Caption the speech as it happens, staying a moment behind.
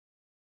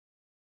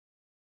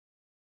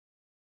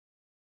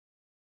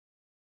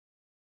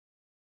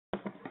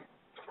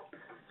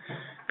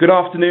Good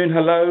afternoon,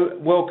 hello.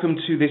 Welcome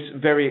to this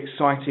very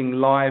exciting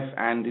live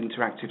and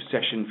interactive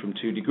session from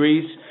 2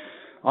 Degrees.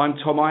 I'm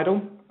Tom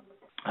Idle,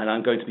 and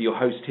I'm going to be your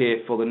host here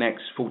for the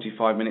next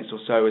 45 minutes or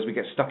so as we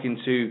get stuck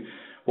into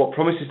what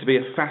promises to be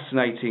a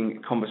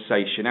fascinating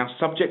conversation. Our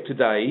subject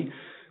today,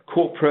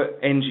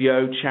 corporate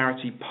NGO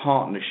charity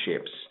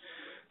partnerships.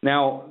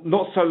 Now,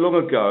 not so long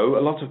ago,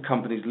 a lot of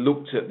companies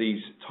looked at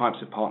these types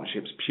of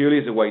partnerships purely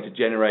as a way to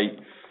generate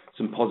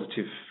some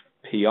positive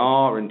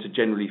PR and to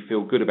generally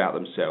feel good about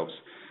themselves.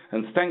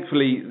 And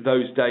thankfully,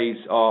 those days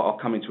are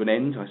coming to an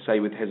end, I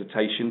say with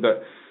hesitation.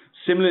 But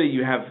similarly,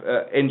 you have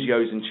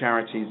NGOs and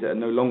charities that are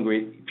no longer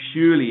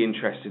purely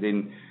interested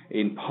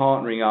in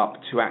partnering up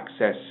to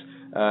access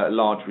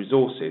large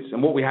resources.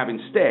 And what we have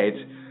instead,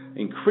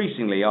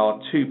 increasingly,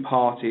 are two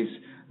parties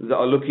that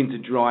are looking to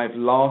drive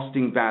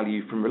lasting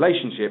value from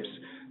relationships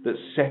that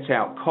set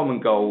out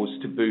common goals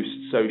to boost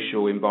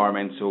social,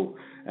 environmental,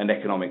 and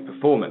economic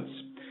performance.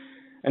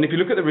 And if you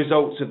look at the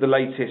results of the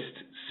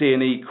latest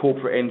C&E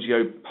Corporate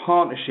NGO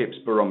Partnerships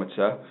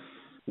Barometer,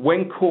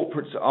 when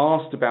corporates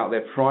are asked about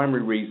their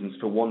primary reasons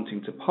for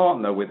wanting to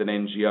partner with an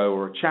NGO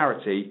or a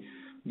charity,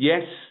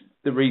 yes,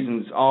 the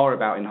reasons are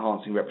about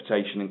enhancing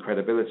reputation and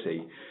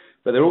credibility,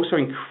 but they're also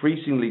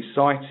increasingly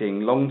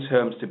citing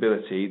long-term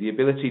stability, the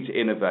ability to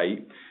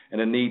innovate,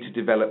 and a need to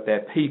develop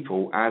their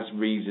people as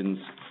reasons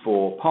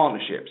for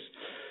partnerships.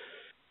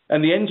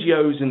 And the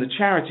NGOs and the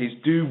charities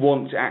do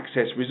want to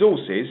access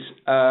resources,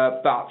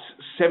 but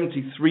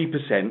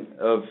 73%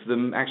 of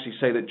them actually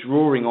say that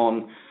drawing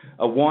on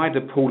a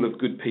wider pool of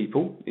good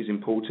people is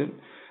important,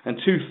 and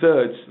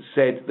 2/3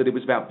 said that it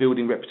was about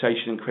building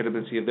reputation and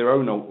credibility of their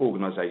own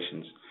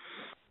organisations.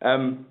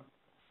 And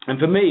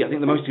for me, I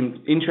think the most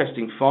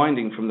interesting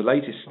finding from the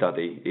latest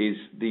study is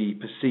the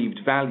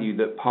perceived value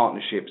that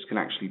partnerships can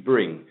actually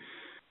bring.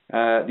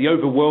 The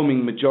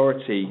overwhelming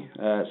majority,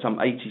 some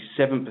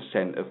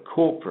 87% of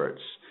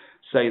corporates,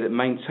 say that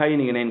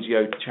maintaining an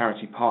NGO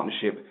charity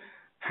partnership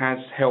has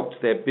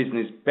helped their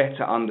business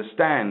better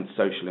understand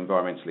social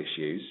environmental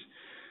issues.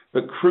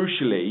 But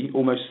crucially,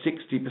 almost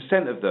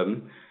 60% of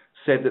them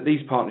said that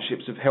these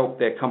partnerships have helped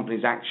their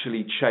companies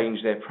actually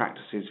change their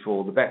practices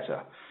for the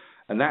better.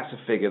 And that's a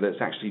figure that's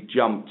actually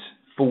jumped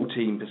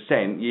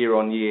 14% year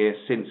on year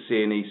since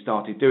C&E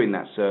started doing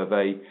that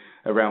survey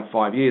around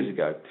 5 years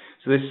ago.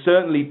 So there's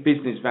certainly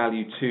business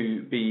value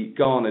to be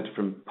garnered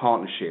from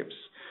partnerships.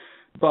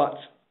 But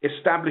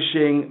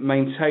establishing,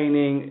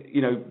 maintaining,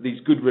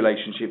 these good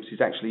relationships is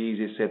actually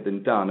easier said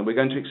than done. And we're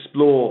going to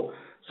explore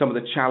some of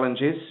the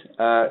challenges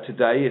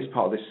today as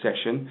part of this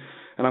session.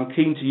 And I'm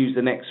keen to use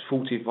the next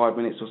 45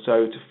 minutes or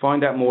so to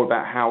find out more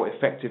about how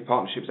effective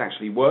partnerships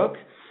actually work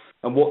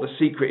and what the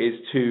secret is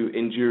to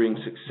enduring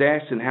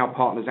success and how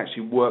partners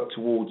actually work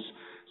towards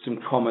some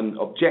common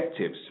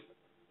objectives.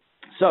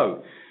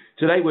 So,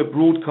 today we're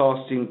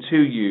broadcasting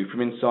to you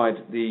from inside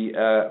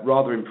the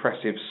rather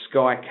impressive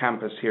Sky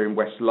campus here in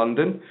West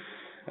London,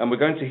 and we're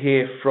going to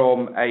hear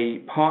from a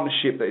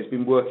partnership that has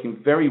been working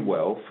very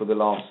well for the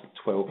last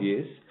 12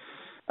 years,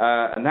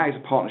 and that is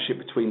a partnership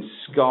between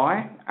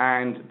Sky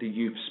and the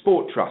Youth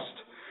Sport Trust.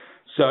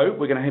 So,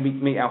 we're going to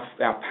meet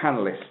our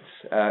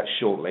panellists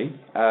shortly,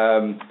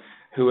 and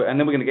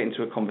then we're going to get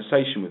into a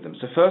conversation with them.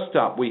 So first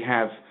up, we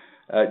have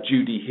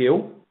Judy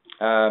Hill.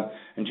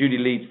 And Judy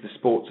leads the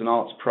sports and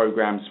arts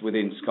programs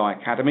within Sky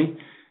Academy,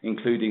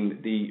 including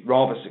the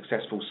rather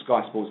successful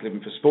Sky Sports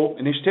Living for Sport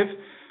initiative,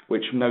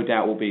 which no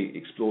doubt will be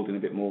explored in a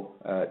bit more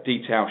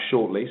detail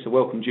shortly. So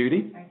welcome,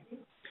 Judy. Thank you.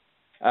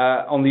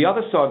 On the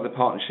other side of the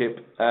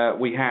partnership,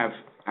 we have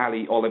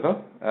Ali Oliver,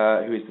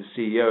 who is the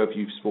CEO of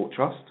Youth Sport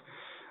Trust.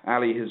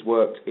 Ali has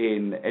worked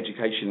in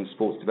education and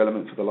sports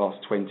development for the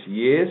last 20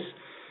 years.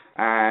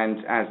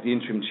 And as the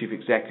interim chief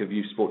exec of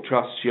Youth Sport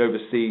Trust, she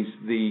oversees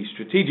the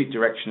strategic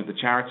direction of the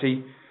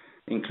charity,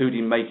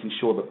 including making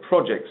sure that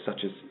projects such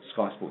as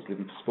Sky Sports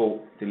Living for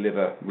Sport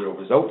deliver real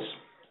results.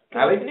 Good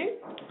Ali, afternoon.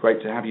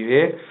 Great to have you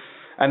here.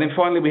 And then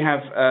finally we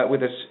have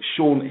with us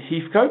Sean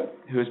Heathcote,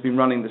 who has been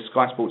running the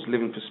Sky Sports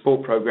Living for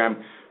Sport programme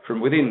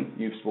from within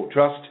Youth Sport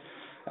Trust.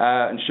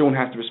 And Sean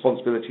has the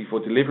responsibility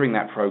for delivering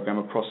that programme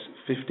across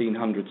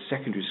 1,500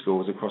 secondary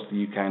schools across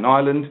the UK and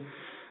Ireland,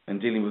 and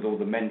dealing with all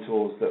the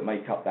mentors that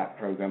make up that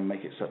programme and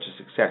make it such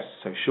a success.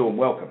 So, Sean,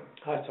 welcome.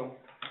 Hi, Tom.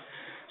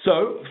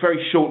 So,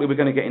 very shortly, we're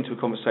going to get into a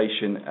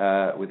conversation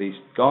with these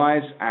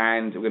guys,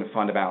 and we're going to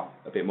find out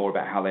a bit more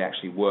about how they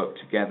actually work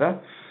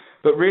together.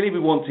 But really, we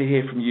want to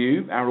hear from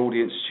you, our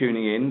audience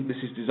tuning in. This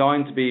is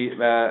designed to be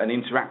an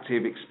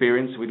interactive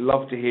experience. We'd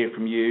love to hear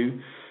from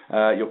you,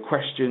 your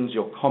questions,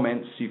 your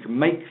comments. You can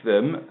make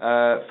them,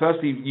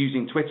 firstly,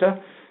 using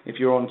Twitter. If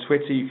you're on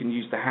Twitter, you can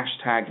use the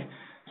hashtag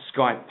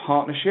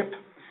SkyPartnership.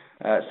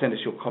 Send us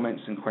your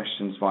comments and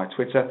questions via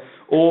Twitter,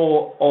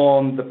 or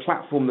on the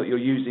platform that you're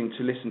using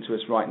to listen to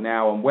us right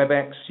now on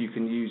WebEx, you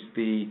can use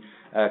the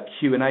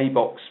Q&A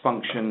box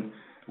function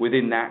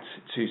within that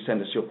to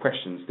send us your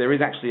questions. There is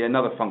actually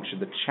another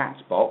function, the chat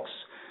box.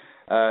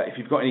 If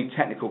you've got any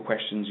technical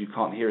questions, you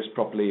can't hear us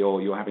properly,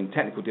 or you're having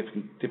technical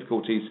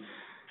difficulties,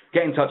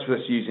 get in touch with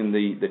us using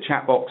the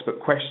chat box, but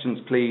questions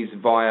please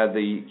via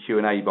the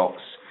Q&A box,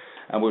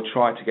 and we'll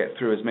try to get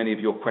through as many of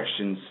your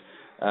questions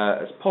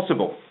as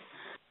possible.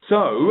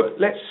 So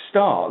let's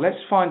start. Let's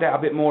find out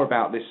a bit more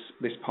about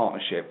this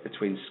partnership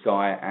between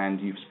Sky and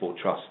Youth Sport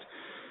Trust.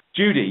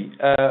 Judy,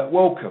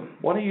 welcome.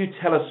 Why don't you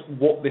tell us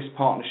what this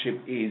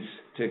partnership is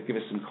to give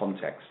us some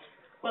context?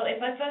 Well,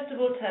 if I first of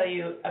all tell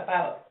you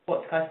about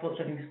what Sky Sports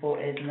Living for Sport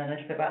is and then a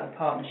little bit about the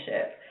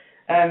partnership.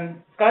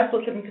 Sky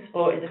Sports Living for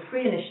Sport is a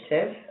free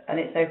initiative and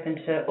it's open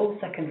to all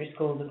secondary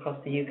schools across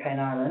the UK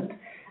and Ireland.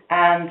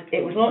 And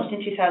it was launched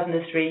in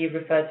 2003. You've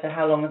referred to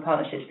how long the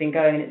partnership's been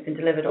going, and it's been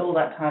delivered all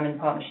that time in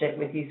partnership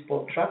with Youth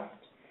Sport Trust.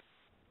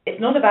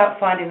 It's not about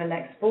finding the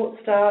next sports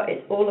star.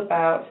 It's all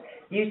about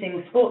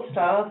using sports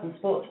stars and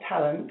sports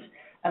talent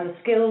and the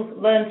skills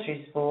learned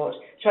through sport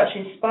to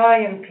actually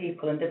inspire young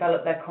people and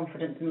develop their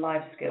confidence and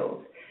life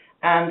skills.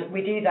 And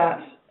we do that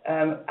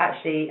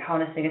actually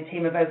harnessing a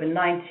team of over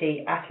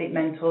 90 athlete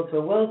mentors who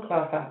are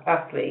world-class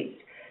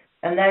athletes,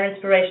 and their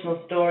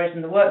inspirational stories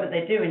and the work that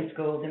they do in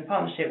schools in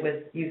partnership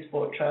with Youth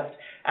Sport Trust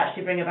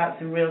actually bring about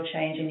some real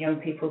change in young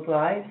people's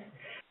lives.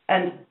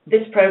 And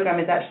this programme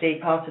is actually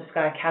part of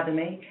Sky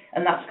Academy,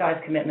 and that's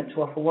Sky's commitment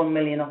to offer 1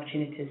 million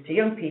opportunities to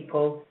young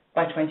people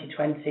by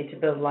 2020 to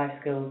build life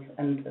skills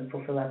and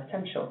fulfil their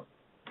potential.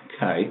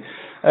 Okay.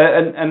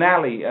 And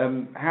Ali,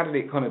 how did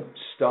it kind of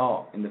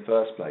start in the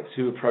first place?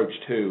 Who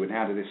approached who, and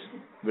how did this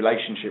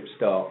relationship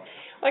start?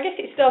 I guess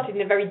it started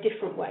in a very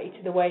different way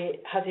to the way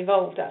it has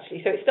evolved,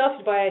 actually. So it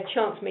started by a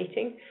chance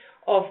meeting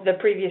of the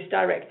previous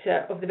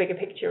director of the Bigger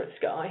Picture at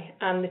Sky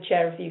and the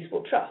chair of the Youth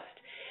Sport Trust.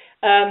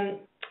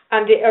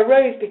 And it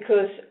arose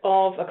because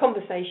of a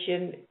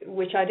conversation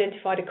which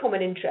identified a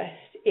common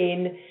interest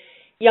in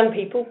young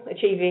people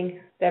achieving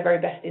their very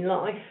best in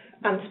life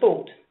and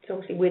sport. So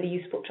obviously we're the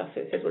Youth Sport Trust,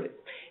 so it says what it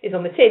is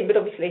on the tin, but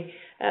obviously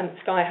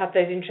Sky had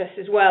those interests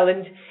as well.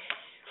 And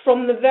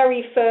from the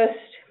very first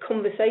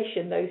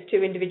conversation those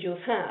two individuals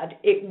had,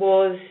 it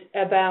was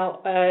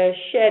about a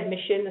shared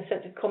mission, a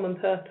sense of common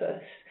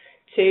purpose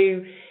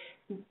to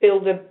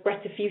build a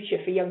better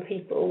future for young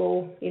people,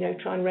 or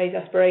try and raise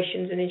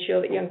aspirations and ensure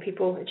that young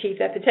people achieve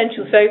their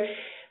potential. So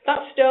that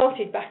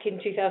started back in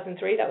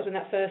 2003. That was when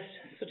that first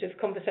sort of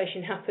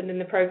conversation happened and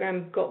the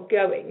programme got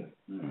going.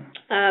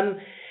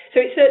 So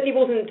it certainly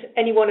wasn't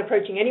anyone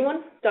approaching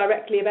anyone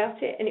directly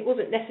about it, and it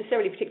wasn't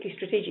necessarily particularly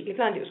strategically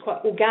planned. It was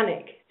quite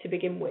organic to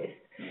begin with.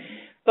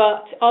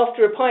 But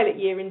after a pilot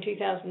year in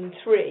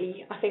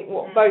 2003, I think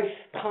what both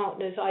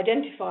partners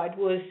identified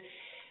was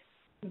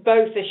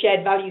both a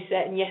shared value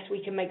set, and yes,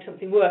 we can make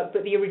something work,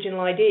 but the original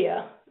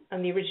idea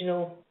and the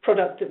original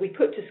product that we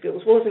put to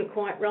schools wasn't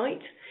quite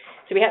right.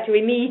 So we had to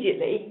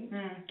immediately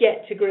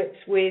get to grips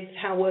with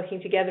how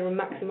working together and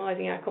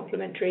maximising our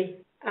complementary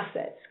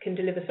assets can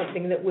deliver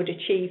something that would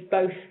achieve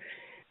both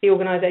the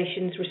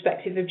organisation's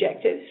respective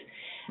objectives.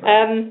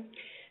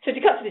 So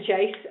to cut to the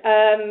chase,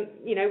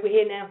 we're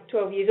here now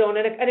 12 years on,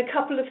 and a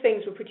couple of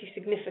things were pretty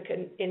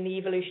significant in the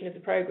evolution of the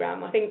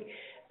programme. I think,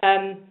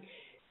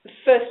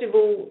 first of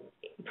all,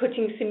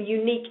 putting some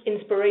unique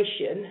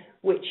inspiration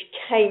which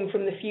came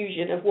from the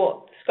fusion of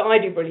what Sky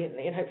do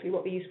brilliantly and hopefully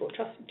what the Youth Sport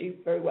Trust do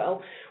very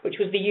well, which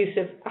was the use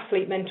of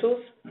athlete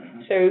mentors.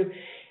 So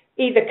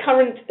either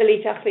current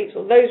elite athletes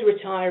or those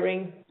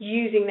retiring,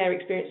 using their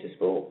experience of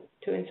sport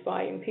to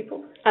inspire young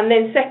people. And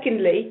then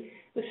secondly,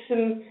 was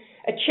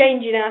a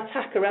change in our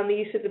tack around the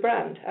use of the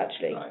brand,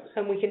 actually. Right.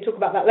 And we can talk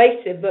about that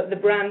later, but the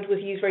brand was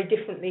used very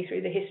differently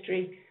through the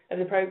history of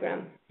the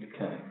programme.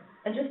 Okay.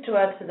 And just to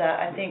add to that,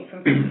 I think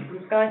from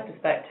Sky's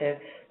perspective,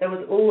 there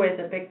was always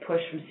a big push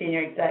from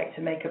senior exec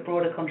to make a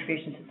broader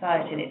contribution to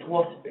society, and it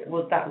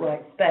was that right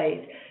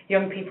space.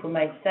 Young people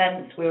made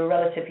sense. We were a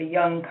relatively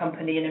young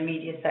company in a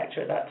media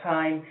sector at that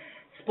time.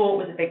 Sport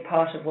was a big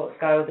part of what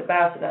Sky was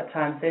about at that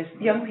time. So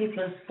young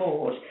people and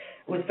sport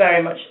was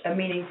very much a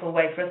meaningful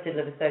way for us to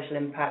deliver social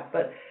impact.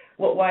 But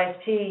what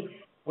YST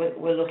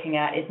we're looking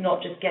at is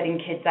not just getting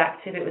kids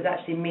active, it was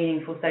actually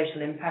meaningful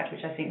social impact,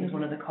 which I think was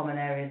one of the common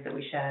areas that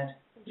we shared.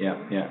 Yeah.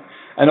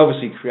 And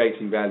obviously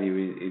creating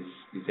value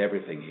is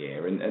everything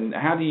here. And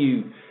how do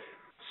you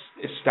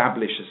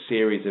establish a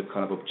series of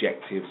kind of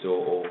objectives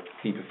or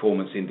key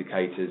performance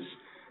indicators?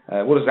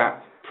 What does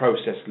that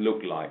process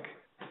look like?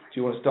 Do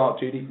you want to start,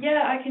 Judy?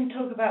 Yeah, I can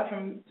talk about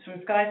from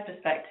Sky's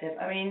perspective.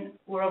 I mean,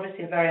 we're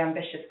obviously a very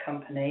ambitious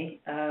company.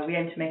 We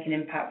aim to make an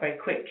impact very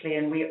quickly,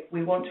 and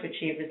we want to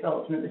achieve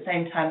results, and at the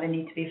same time, they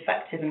need to be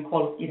effective and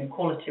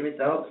quality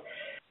results.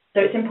 So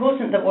it's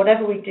important that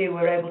whatever we do,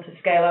 we're able to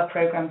scale our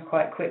programs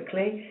quite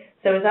quickly.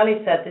 So as Ali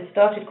said, this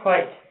started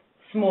quite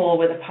small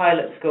with a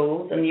pilot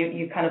schools, and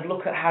you kind of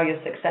look at how your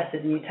success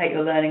is and you take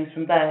your learnings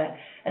from there.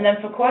 And then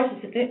for quite a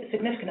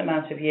significant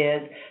amount of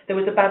years, there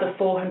was about a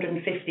 450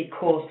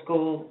 core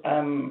school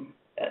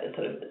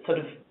sort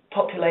of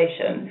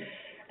population.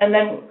 And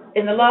then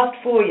in the last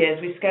 4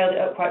 years, we scaled it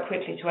up quite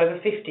quickly to over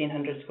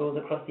 1,500 schools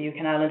across the UK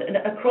and Ireland. And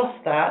across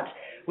that,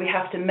 we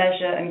have to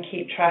measure and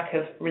keep track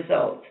of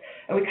results.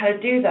 And we kind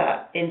of do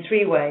that in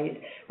 3 ways.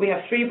 We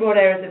have 3 broad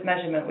areas of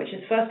measurement, which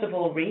is first of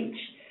all reach,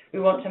 We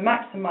want to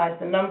maximise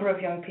the number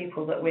of young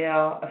people that we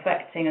are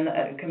affecting and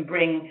that can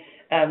bring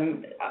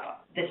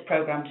this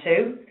programme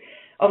to.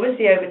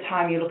 Obviously, over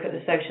time, you look at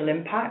the social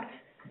impact,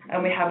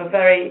 and we have a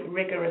very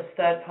rigorous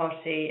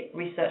third-party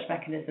research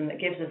mechanism that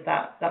gives us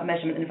that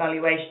measurement and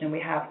evaluation, and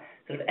we have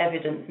sort of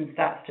evidence and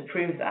stats to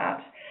prove that.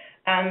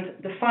 And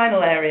the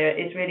final area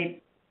is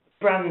really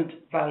brand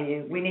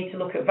value. We need to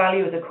look at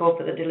value as a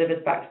corporate that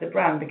delivers back to the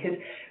brand, because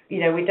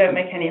we don't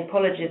make any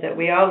apology that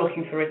we are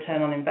looking for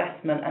return on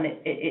investment, and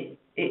it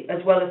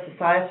as well as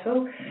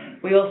societal.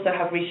 We also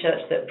have research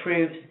that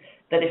proves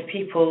that if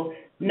people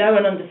know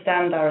and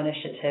understand our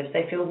initiatives,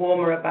 they feel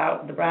warmer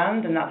about the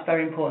brand, and that's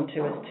very important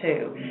to us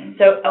too.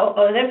 So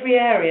on every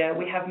area,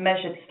 we have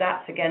measured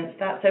stats against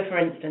that. So for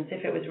instance,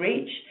 if it was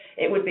REACH,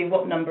 it would be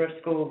what number of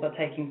schools are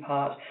taking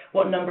part,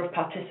 what number of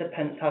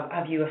participants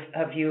have you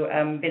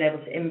been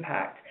able to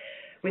impact.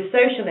 With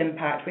social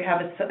impact, we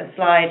have a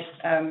slide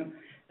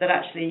that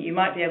actually you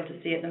might be able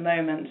to see at the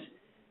moment,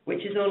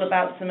 which is all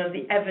about some of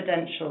the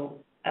evidential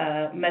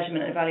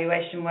measurement and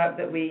evaluation work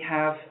that we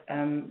have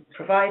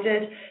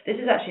provided. This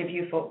is actually a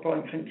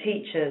viewpoint from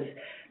teachers,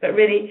 but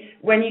really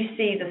when you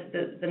see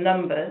the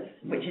numbers,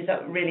 which is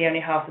really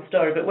only half the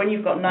story, but when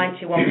you've got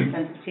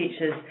 91% of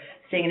teachers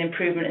seeing an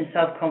improvement in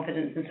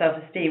self-confidence and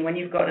self-esteem, when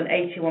you've got an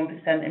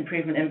 81%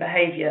 improvement in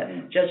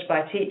behaviour judged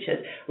by teachers,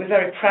 we're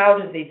very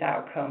proud of these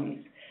outcomes.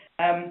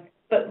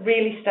 But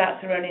really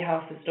stats are only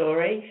half the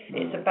story.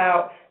 It's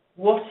about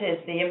what is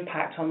the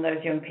impact on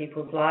those young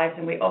people's lives,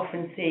 and we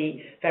often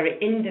see very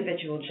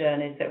individual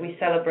journeys that we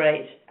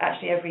celebrate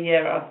actually every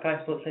year at our Sky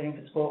Sports Living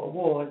for Sport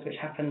Awards, which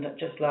happened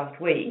just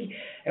last week.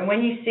 And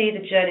when you see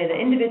the journey that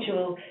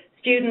individual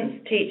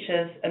students,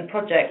 teachers and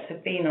projects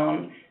have been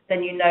on,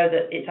 then you know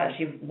that it's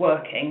actually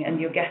working and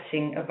you're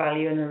getting a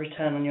value and a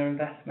return on your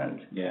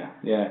investment. Yeah.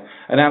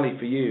 And Ali,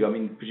 for you, I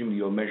mean, presumably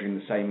you're measuring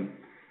the same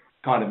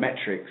kind of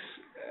metrics.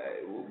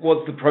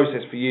 What's the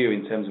process for you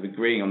in terms of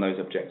agreeing on those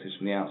objectives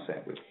from the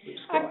outset with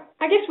Sky?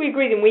 I guess we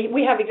agree them.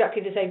 We have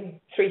exactly the same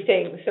three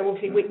things. So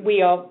obviously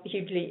we are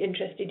hugely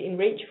interested in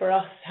reach. For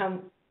us,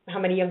 how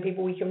many young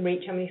people we can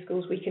reach, how many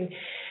schools we can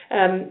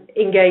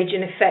engage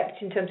and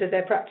affect in terms of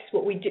their practice,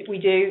 what we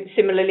do.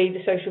 Similarly,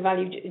 the social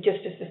value,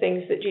 just as the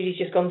things that Judy's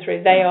just gone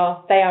through, they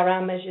are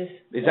our measures.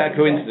 Is that a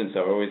coincidence,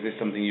 though, or is this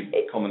something you've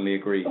commonly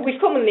agreed?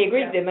 We've commonly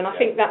agreed them, and I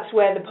think that's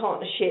where the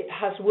partnership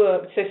has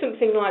worked. So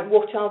something like,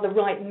 what are the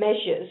right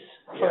measures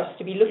for us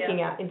to be looking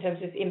at in terms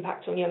of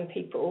impact on young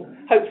people?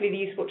 Hopefully the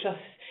Youth Sport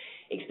Trust's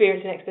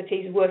experience and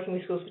expertise of working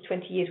with schools for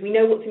 20 years, we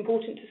know what's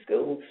important to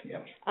schools,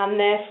 and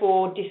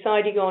therefore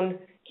deciding on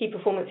key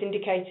performance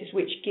indicators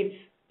which give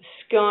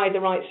Sky the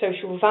right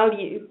social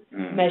value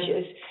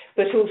measures,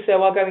 but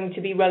also are going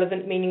to be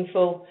relevant,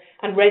 meaningful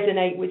and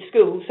resonate with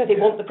schools, so they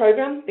want the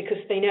programme because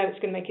they know it's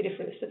going to make a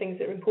difference to things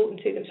that are important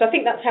to them. So I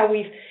think that's how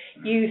we've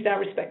used our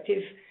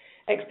respective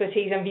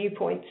expertise and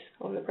viewpoints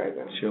on the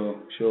programme. Sure.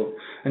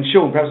 And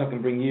Sean, perhaps I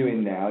can bring you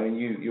in now, and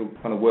you're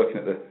kind of working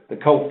at the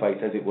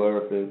coalface, as it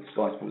were, of the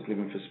Sky Sports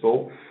Living for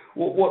Sport.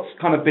 What's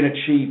kind of been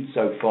achieved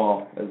so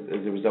far as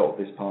a result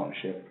of this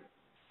partnership?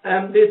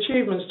 The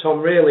achievements, Tom,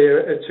 really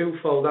are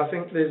twofold. I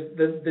think there's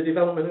the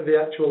development of the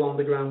actual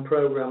on-the-ground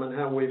programme and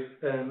how we've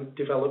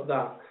developed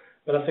that,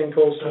 but I think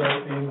also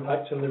the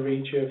impact and the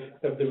reach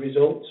of the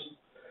results.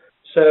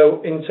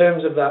 So in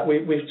terms of that,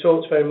 we've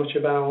talked very much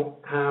about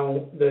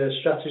how the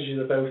strategies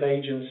of both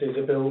agencies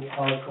are built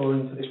hardcore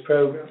into this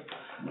programme.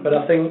 But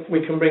I think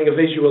we can bring a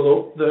visual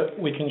up that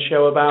we can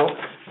show about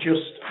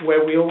just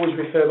where we always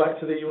refer back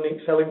to the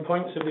unique selling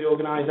points of the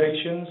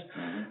organisations.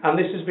 And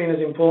this has been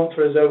as important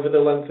for us over the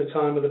length of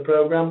time of the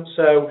programme.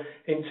 So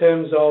in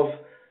terms of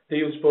the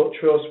Youth Sport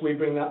Trust, we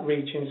bring that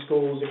reach in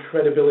schools, a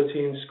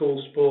credibility in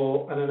school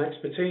sport and an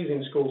expertise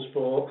in school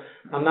sport.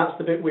 And that's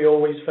the bit we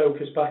always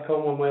focus back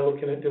on when we're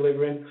looking at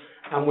delivering.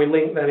 And we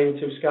link that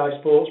into Sky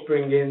Sports,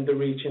 bringing the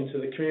reach into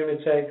the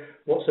community,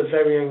 what's a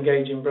very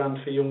engaging brand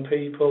for young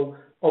people,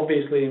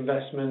 obviously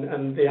investment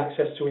and the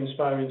access to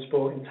inspiring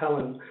sport and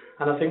talent.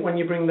 And I think when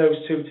you bring those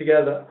two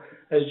together,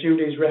 as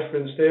Judy's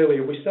referenced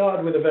earlier, we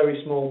started with a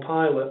very small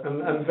pilot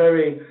and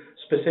very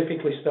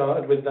specifically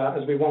started with that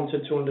as we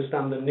wanted to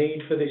understand the need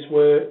for this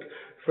work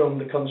from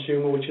the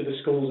consumer, which are the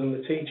schools and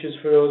the teachers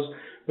for us.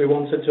 We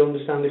wanted to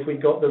understand if we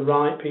got the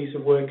right piece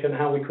of work and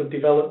how we could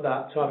develop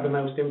that to have the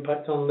most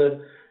impact on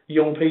the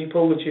young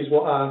people, which is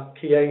what our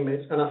key aim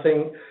is. And I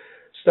think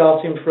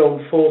starting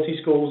from 40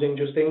 schools in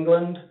just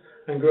England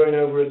and growing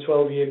over a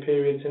 12-year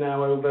period to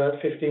now over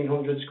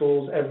 1,500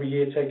 schools every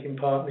year taking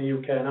part in the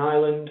UK and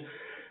Ireland.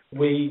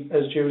 We,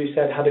 as Julie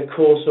said, had a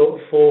core sort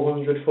of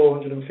 400,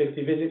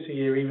 450 visits a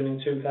year, even in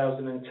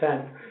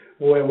 2010.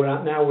 Where we're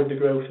at now with the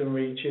growth and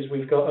reach is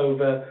we've got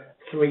over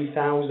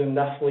 3,000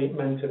 athlete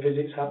mentor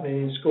visits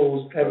happening in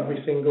schools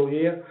every single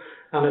year.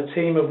 And a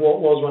team of what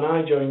was, when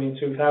I joined in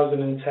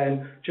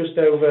 2010, just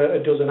over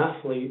a dozen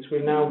athletes.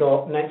 We've now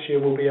got, next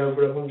year will be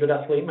over 100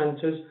 athlete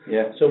mentors.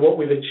 So what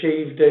we've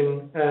achieved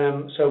in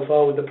so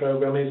far with the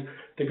programme is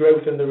the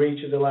growth and the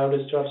reach has allowed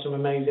us to have some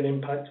amazing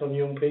impact on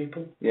young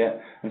people. Yeah,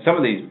 and some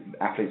of these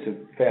athletes are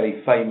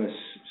fairly famous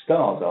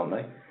stars, aren't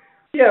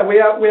they? Yeah, we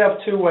have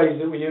two ways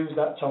that we use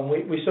that, Tom.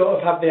 We sort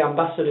of have the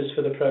ambassadors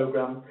for the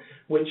programme,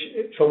 which,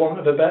 for want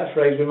of a better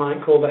phrase, we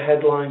might call the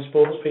headline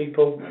sports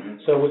people.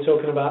 So we're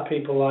talking about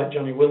people like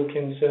Johnny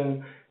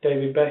Wilkinson,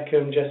 David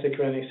Beckham,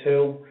 Jessica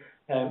Ennis-Hill,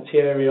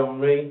 Thierry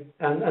Henry,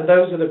 and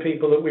those are the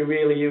people that we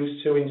really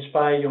use to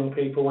inspire young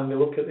people when they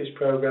look at this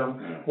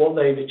programme, what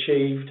they've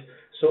achieved,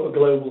 sort of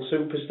global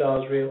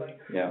superstars really.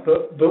 Yeah.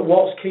 But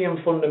what's key and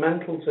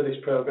fundamental to this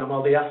programme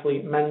are the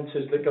athlete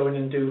mentors that go in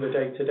and do the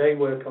day-to-day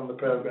work on the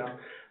programme.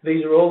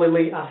 These are all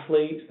elite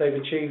athletes. They've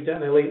achieved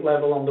at an elite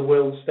level on the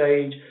world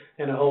stage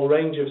in a whole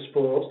range of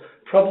sports.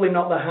 Probably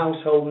not the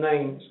household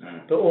names,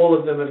 but all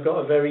of them have got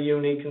a very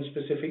unique and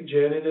specific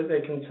journey that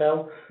they can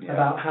tell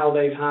about how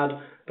they've had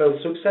both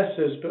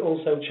successes but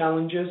also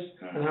challenges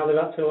and how they've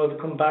had to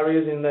overcome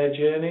barriers in their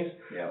journeys.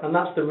 And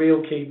that's the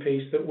real key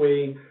piece that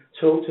we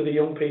talk to the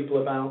young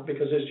people about,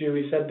 because as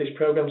Julie said, this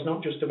programme's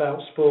not just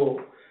about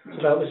sport. It's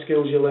about the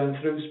skills you learn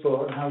through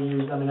sport and how you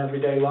use them in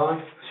everyday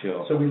life.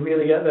 Sure. So we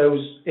really get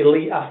those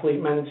elite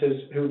athlete mentors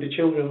who the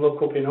children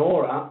look up in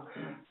awe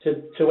at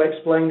to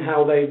explain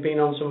how they've been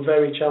on some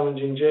very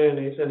challenging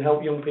journeys and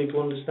help young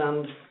people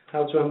understand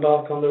how to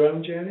embark on their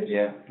own journeys.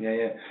 Yeah.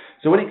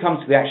 So when it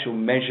comes to the actual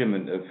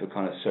measurement of the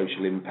kind of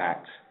social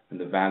impact and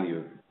the value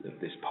of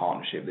this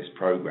partnership, this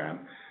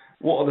programme,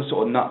 what are the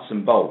sort of nuts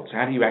and bolts?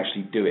 How do you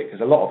actually do it? Because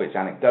a lot of it's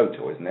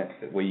anecdotal, isn't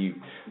it? Where you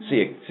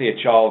see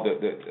a child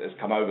that has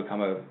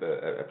overcome a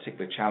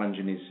particular challenge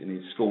in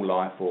his school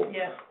life or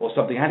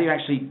something. How do you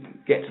actually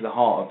get to the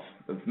heart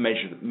of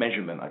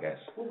measurement, I guess?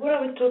 Well, what I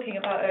was talking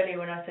about earlier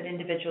when I said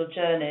individual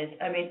journeys,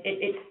 I mean,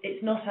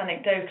 it's not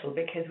anecdotal,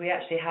 because we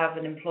actually have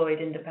an employed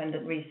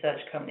independent research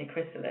company,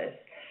 Chrysalis,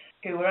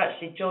 who were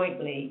actually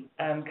jointly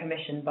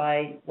commissioned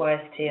by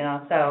YST and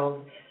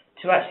ourselves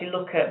to actually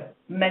look at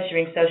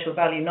measuring social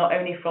value, not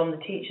only from the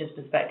teacher's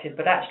perspective,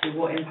 but actually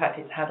what impact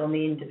it's had on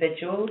the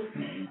individuals.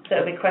 So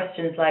it'll be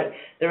questions like,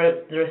 there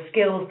are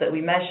skills that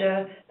we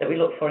measure, that we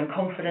look for in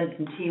confidence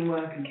and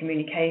teamwork and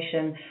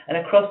communication,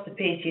 and across the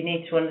piece you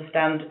need to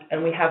understand,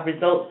 and we have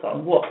results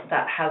on what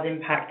that has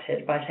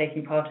impacted by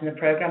taking part in the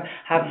programme.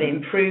 Have they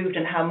improved,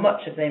 and how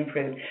much have they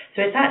improved?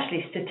 So it's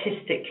actually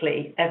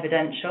statistically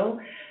evidential.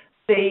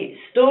 The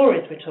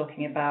stories we're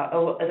talking about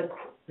are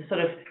the sort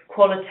of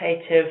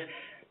qualitative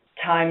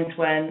times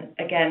when,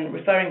 again,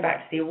 referring back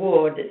to the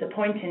awards, it's a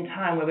point in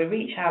time where we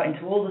reach out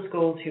into all the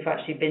schools who've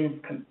actually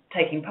been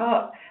taking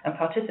part and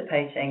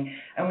participating,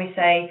 and we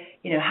say,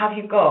 have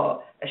you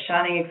got a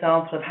shining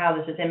example of how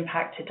this has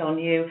impacted on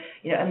you?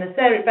 And there's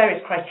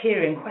various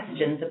criteria and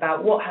questions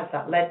about what has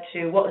that led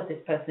to, what has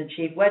this person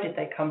achieved, where did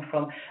they come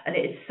from? And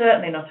it is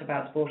certainly not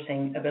about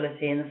sporting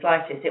ability in the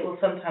slightest. It will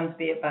sometimes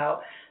be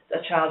about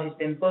a child who's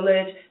been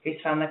bullied,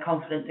 who's found their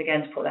confidence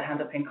again to put their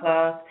hand up in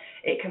class.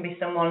 It can be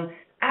someone,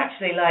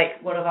 actually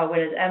like one of our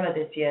winners, Emma,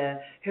 this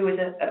year, who was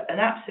an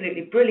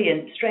absolutely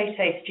brilliant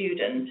straight-A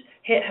student,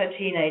 hit her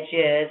teenage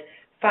years,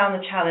 found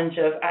the challenge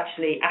of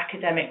actually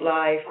academic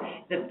life,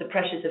 the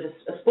pressures of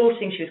a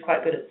sporting, she was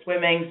quite good at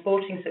swimming,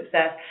 sporting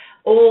success,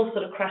 all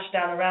sort of crashed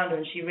down around her,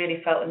 and she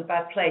really felt in a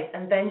bad place.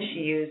 And then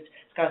she used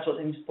Sky Sports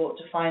in Sport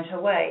to find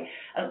her way.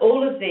 And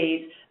all of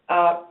these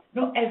are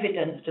not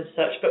evidenced as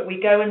such, but we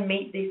go and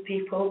meet these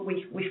people,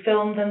 we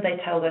film them, they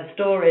tell their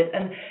stories,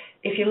 and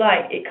if you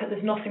like,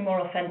 there's nothing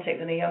more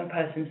authentic than a young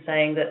person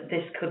saying that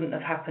this couldn't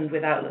have happened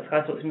without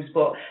Sky Sports in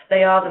Sport.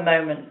 They are the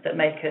moments that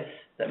make us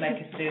do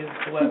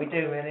the work we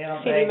do, really,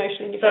 aren't they?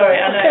 Sorry,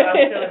 I know,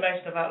 I'm still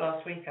emotional about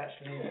last week,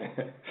 actually.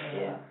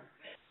 Yeah.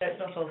 So it's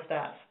not all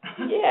stats.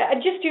 Yeah,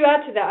 and just to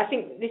add to that, I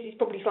think this is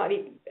probably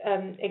slightly,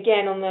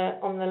 again, on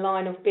the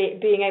line of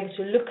being able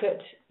to look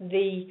at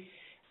the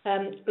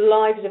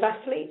lives of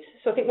athletes.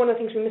 So I think one of the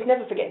things we must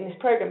never forget in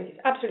this programme is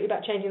it's absolutely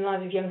about changing the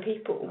lives of young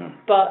people,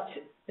 but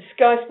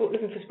Sky Sport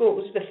Living for Sport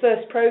was the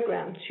first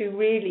programme to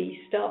really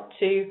start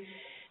to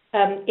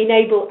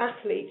enable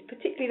athletes,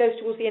 particularly those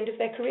towards the end of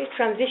their career,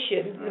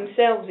 transition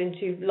themselves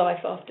into life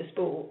after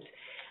sport.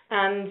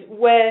 And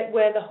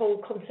where the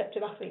whole concept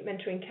of athlete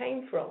mentoring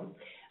came from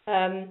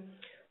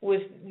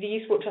was the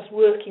Youth Sport Trust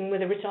working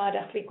with a retired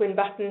athlete, Gwyn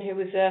Batten, who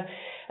was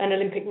an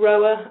Olympic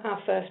rower, our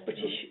first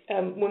British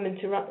woman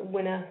to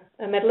win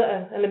a medal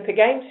at Olympic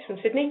Games from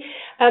Sydney.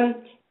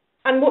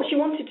 And what she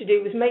wanted to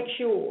do was make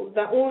sure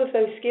that all of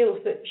those skills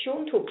that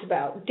Sean talked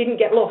about didn't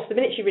get lost. The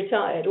minute she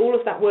retired, all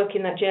of that work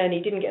in that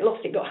journey didn't get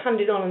lost. It got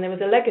handed on, and there was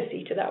a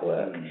legacy to that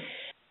work.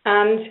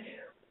 And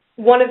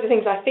one of the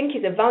things I think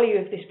is a value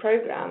of this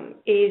programme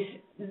is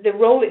the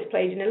role it's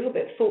played in a little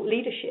bit of thought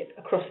leadership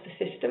across the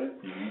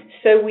system.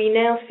 So we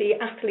now see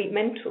athlete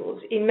mentors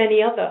in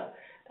many other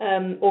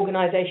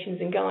organisations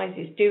and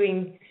guises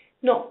doing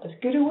not as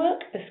good a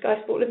work as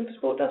Sky Sport Living for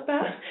Sport does,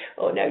 perhaps,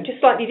 or no,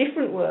 just slightly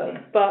different work,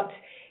 but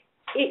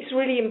it's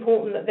really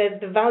important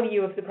that the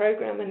value of the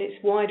programme and its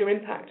wider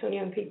impact on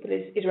young people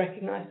is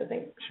recognised, I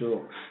think.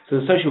 Sure. So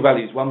the social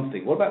value is one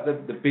thing. What about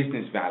the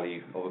business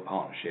value of a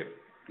partnership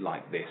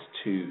like this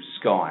to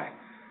Sky?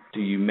 Do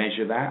you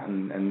measure that,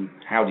 and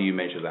how do you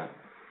measure that?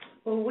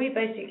 Well, we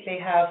basically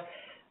have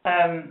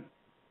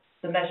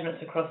the measurements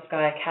across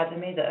Sky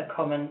Academy that are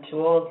common to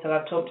all. So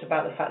I've talked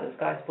about the fact that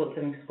Sky Sports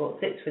Living Sport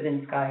sits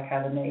within Sky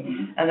Academy,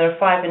 and there are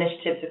 5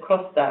 initiatives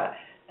across that.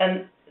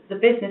 And the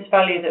business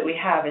value that we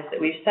have is that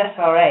we've set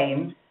our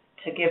aim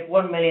to give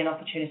 1 million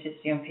opportunities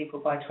to young people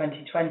by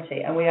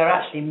 2020, and we are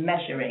actually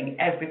measuring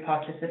every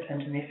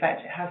participant and the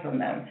effect it has on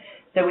them.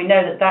 So we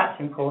know that that's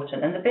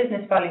important. And the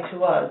business value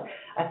to us,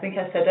 I think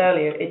I said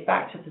earlier, is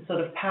back to the sort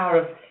of power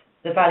of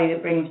the value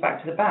it brings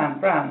back to the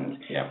brand.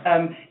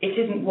 Yeah. It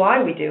isn't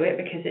why we do it,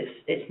 because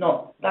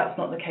that's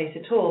not the case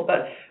at all,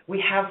 but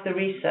we have the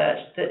research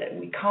that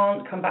we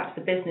can't come back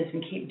to the business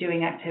and keep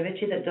doing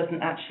activity that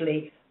doesn't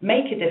actually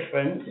make a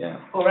difference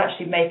or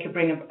actually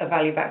bring a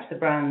value back to the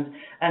brand.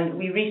 And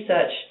we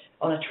research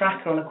on a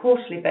tracker on a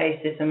quarterly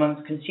basis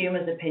amongst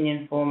consumers,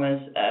 opinion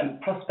formers,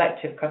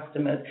 prospective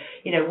customers.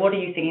 You know, what are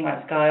you thinking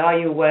about Sky? Are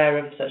you aware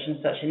of such and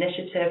such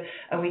initiative?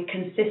 And we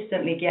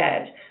consistently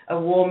get a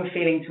warmer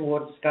feeling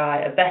towards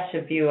Sky, a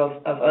better view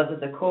of us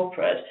as a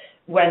corporate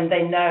when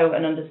they know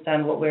and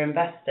understand what we're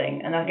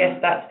investing. And I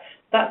guess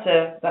that's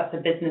a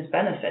business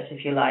benefit,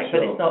 if you like,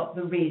 but it's not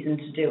the reason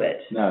to do it.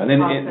 No, and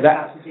then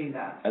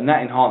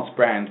that enhanced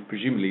brand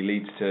presumably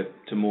leads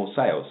to more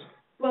sales.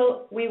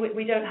 Well,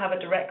 we don't have a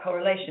direct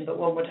correlation, but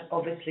one would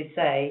obviously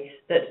say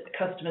that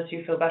customers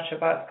who feel better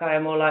about Sky are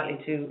more likely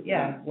to,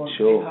 want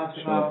to be part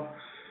of our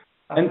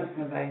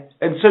customer base.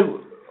 And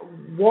so,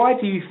 why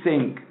do you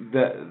think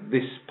that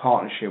this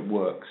partnership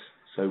works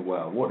so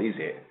well? What is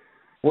it?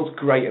 What's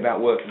great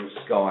about working with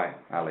Sky,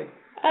 Ali?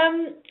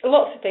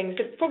 Lots of things.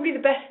 Probably the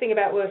best thing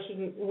about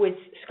working with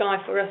Sky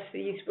for us, the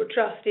Youth Sport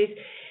Trust, is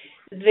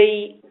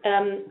the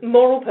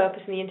moral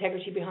purpose and the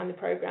integrity behind the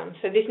programme.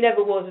 So this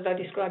never was, as I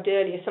described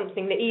earlier,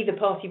 something that either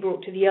party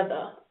brought to the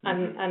other,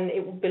 and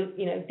it would be,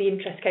 the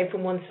interest came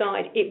from one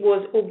side. It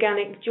was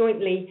organic,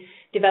 jointly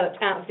developed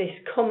out of this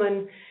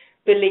common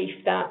belief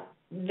that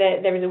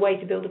there is a way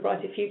to build a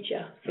brighter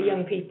future for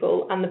young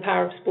people, and the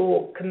power of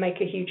sport can make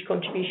a huge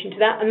contribution to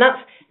that. And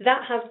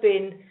that has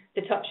been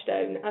the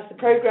touchstone as the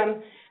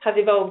programme has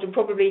evolved, and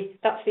probably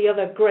that's the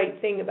other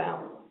great thing about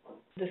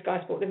the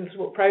Sky Sport Living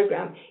Sport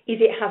programme, is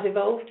it has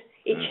evolved.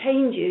 It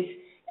changes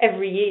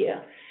every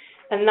year,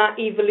 and that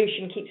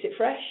evolution keeps it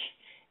fresh.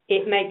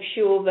 It makes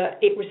sure that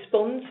it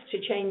responds to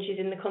changes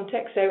in the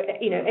context. So,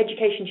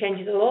 education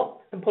changes a lot,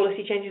 and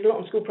policy changes a lot,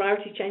 and school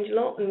priorities change a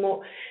lot, and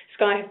what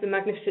Sky have been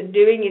magnificent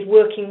doing is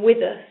working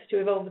with us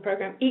to evolve the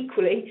programme.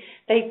 Equally,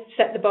 they've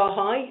set the bar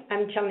high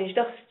and challenged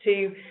us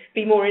to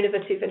be more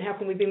innovative, and how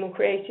can we be more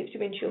creative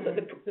to ensure that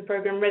the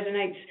programme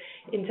resonates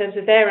in terms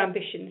of their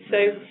ambitions.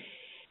 So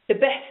the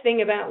best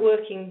thing about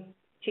working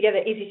together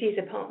is it is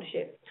a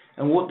partnership.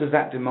 And what does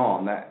that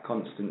demand, that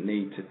constant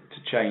need to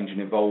change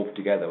and evolve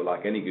together,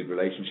 like any good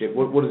relationship?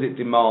 What does it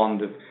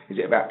demand? Is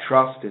it about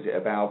trust? Is it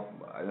about,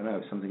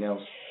 something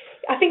else?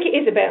 I think it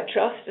is about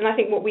trust, and I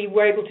think what we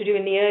were able to do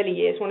in the early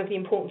years, one of the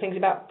important things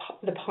about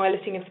the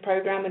piloting of the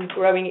programme and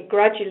growing it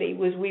gradually,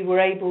 was we were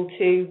able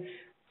to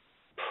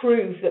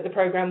prove that the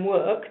programme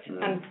worked,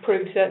 and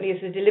prove certainly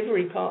as a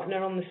delivery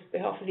partner on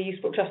behalf of the Youth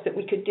Sport Trust that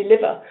we could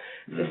deliver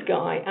for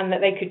Sky, and that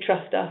they could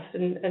trust us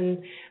and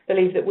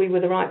believe that we were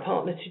the right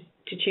partner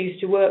to choose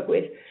to work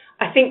with.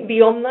 I think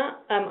beyond that,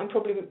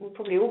 we've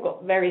probably all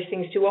got various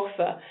things to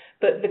offer,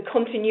 but the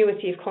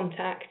continuity of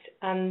contact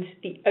and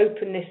the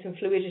openness and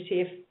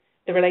fluidity of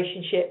the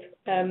relationship,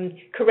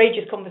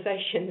 courageous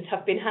conversations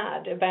have been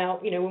had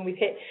about, when we've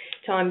hit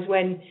times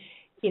when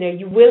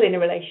you will in a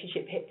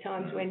relationship hit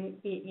times when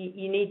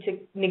you need to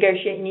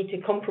negotiate, you need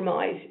to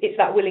compromise. It's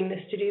that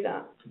willingness to do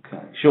that.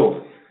 Okay,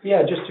 sure.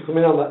 Yeah, just to come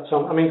in on that,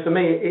 Tom. I mean, for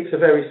me, it's a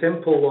very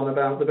simple one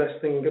about the best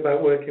thing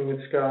about working with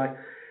Sky.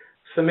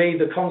 For me,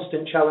 the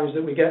constant challenge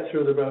that we get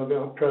through the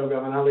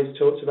programme, and Ali's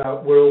talked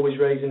about, we're always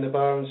raising the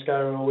bar, and Sky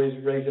are always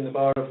raising the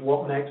bar of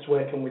what next,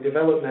 where can we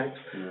develop next,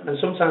 and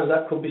sometimes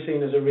that could be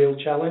seen as a real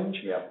challenge,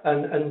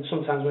 and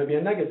sometimes maybe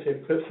a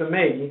negative. But for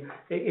me,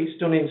 it's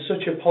done in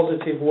such a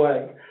positive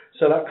way.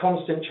 So that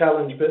constant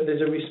challenge, but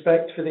there's a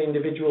respect for the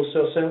individual.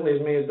 So certainly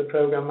as me as the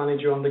programme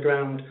manager on the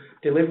ground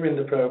delivering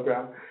the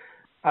programme,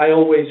 I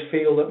always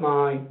feel that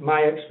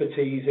my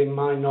expertise in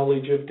my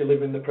knowledge of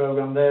delivering the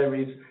programme there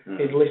is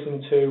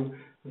listened to,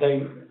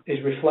 is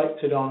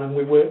reflected on, and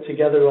we work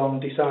together on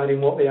deciding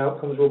what the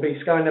outcomes will be.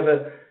 Sky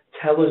never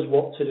tell us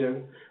what to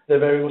do. They're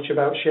very much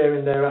about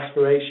sharing their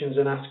aspirations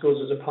and ask us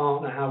as a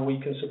partner how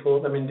we can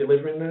support them in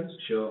delivering those.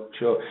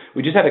 Sure.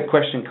 We just had a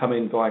question come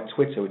in via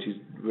Twitter which is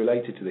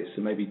related to this,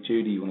 so maybe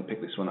Judy, you want to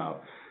pick this one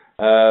up.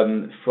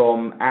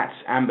 From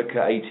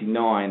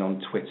 @Ambica89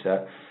 on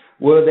Twitter.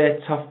 Were there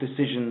tough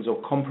decisions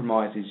or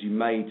compromises you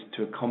made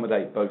to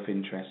accommodate both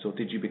interests, or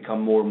did you become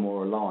more and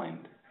more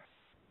aligned?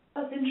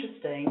 That's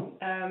interesting.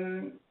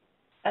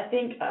 I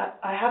think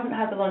I haven't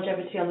had the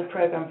longevity on the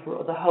programme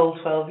for the whole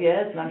 12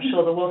 years, and I'm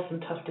sure there was some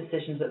tough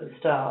decisions at the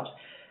start.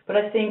 But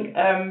I think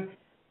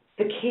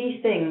the key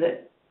thing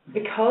that,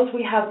 because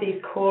we have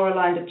these core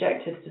aligned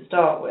objectives to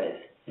start with,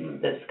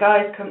 that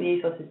Sky's company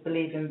ethos is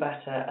believe in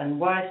better,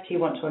 and YST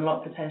want to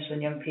unlock potential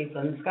in young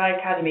people, and the Sky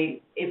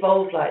Academy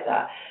evolved like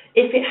that.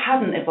 If it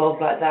hadn't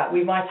evolved like that,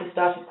 we might have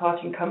started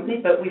parting company,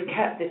 but we've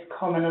kept this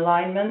common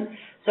alignment.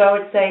 So I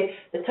would say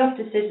the tough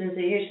decisions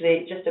are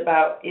usually just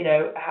about,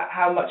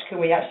 how much can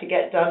we actually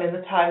get done in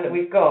the time that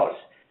we've got,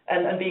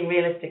 and being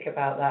realistic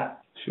about that.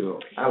 Sure.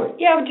 Ali?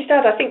 Yeah, I would just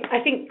add, I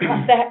think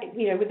that,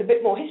 with a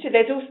bit more history,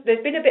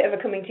 there's been a bit of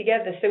a coming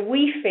together. So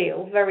we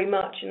feel very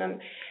much, and I'm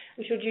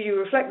sure you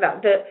reflect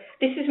that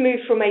this has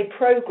moved from a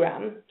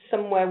programme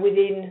somewhere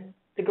within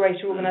the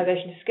greater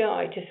organisation of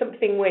Sky to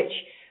something which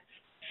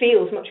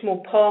feels much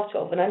more part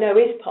of, and I know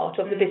is part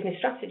of, the business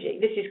strategy.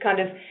 This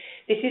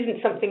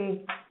isn't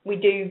something we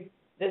do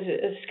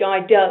as Sky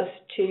does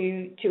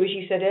to, as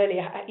you said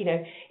earlier,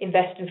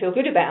 invest and feel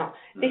good about.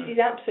 This is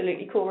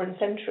absolutely core and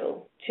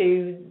central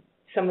to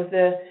some of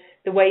the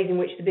ways in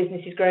which the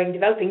business is growing and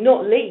developing,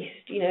 not least,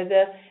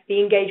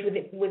 the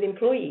engagement with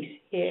employees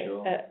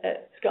here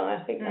at Sky.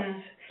 I think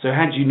that's... So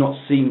had you not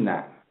seen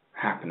that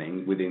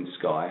happening within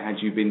Sky,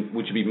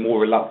 would you be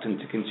more reluctant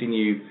to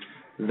continue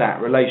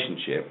that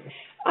relationship?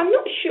 I'm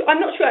not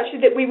sure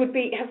actually that we would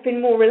have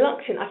been more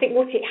reluctant. I think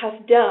what it has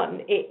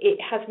done, it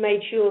has made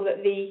sure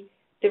that the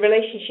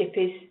relationship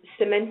is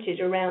cemented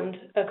around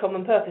a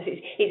common purpose.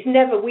 We've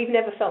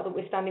never felt that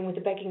we're standing with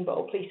a begging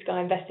bowl, please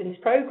Sky invest in this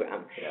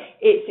programme. Yeah.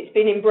 It's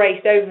been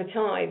embraced over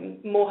time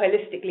more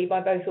holistically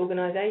by both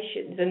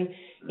organisations. And,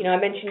 I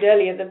mentioned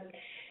earlier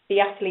the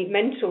athlete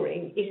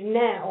mentoring is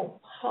now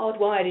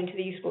hardwired into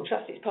the Youth Sport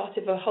Trust. It's part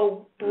of a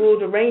whole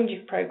broader range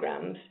of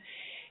programmes.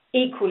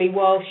 Equally,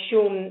 while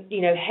Sean,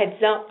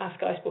 heads up our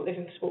Sky Sport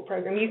Living for Sport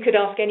programme, you could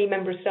ask any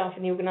member of staff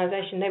in the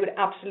organisation, they would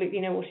absolutely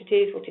know what it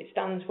is, what it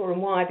stands for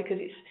and why, because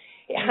it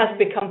has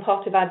become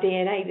part of our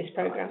DNA, this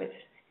programme.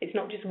 It's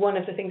not just one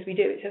of the things we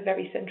do, it's a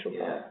very central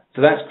part.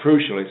 So that's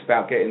crucial. It's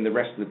about getting the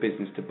rest of the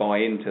business to buy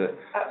into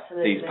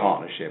these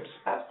partnerships.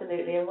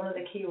 Absolutely, and one of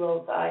the key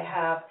roles that I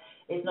have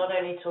is not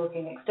only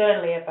talking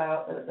externally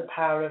about the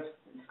power of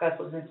Sky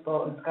Sports Living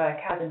Sport and Sky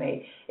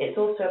Academy, it's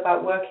also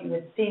about working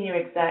with senior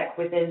exec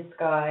within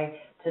Sky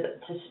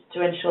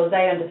to ensure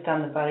they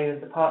understand the value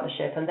of the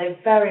partnership, and they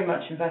very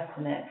much invest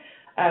in it.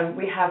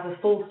 We have the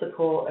full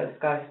support of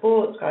Sky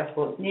Sports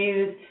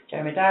News,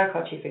 Jeremy Darroch,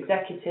 our Chief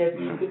Executive,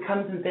 who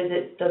comes and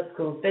visits, does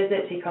school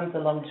visits, he comes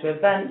along to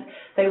events.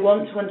 They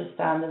want to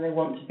understand and they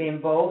want to be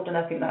involved, and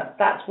I think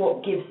that's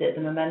what gives it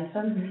the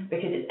momentum,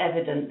 because it's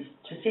evident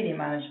to senior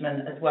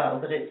management as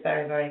well that it's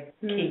very, very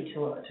key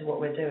to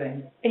what we're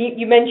doing. And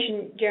you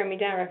mentioned Jeremy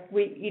Darroch.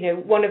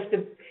 One of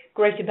the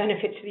greater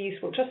benefits of the Youth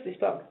Sport Trust, this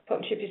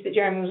partnership, is that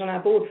Jeremy was on our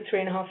board for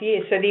 3.5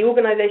 years, so the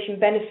organisation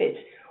benefits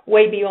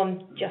way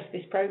beyond just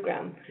this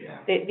programme. Yeah.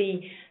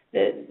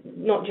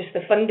 Not just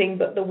the funding,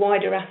 but the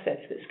wider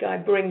assets that Sky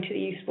bring to the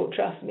Youth Sport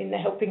Trust. I mean,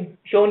 they're helping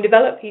Sean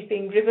develop. He's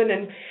being driven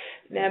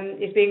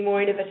and is being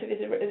more innovative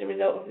as a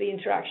result of the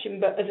interaction.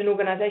 But as an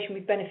organisation,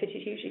 we've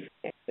benefited hugely from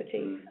the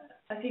expertise.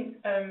 I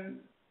think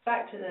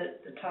back to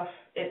the tough,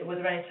 were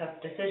there any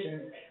tough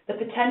decisions?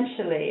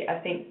 Potentially, I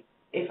think,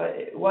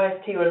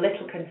 YST were a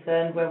little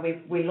concerned when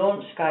we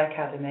launched Sky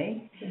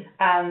Academy,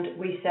 and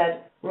we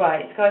said,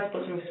 right, Sky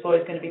Sports Living for Sport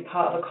is going to be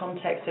part of a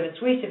context of a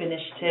suite of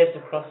initiatives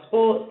across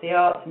sports, the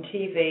arts and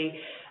TV,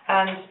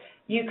 and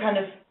there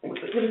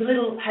was a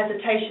little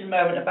hesitation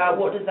moment about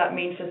what does that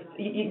mean for,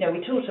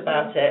 we talked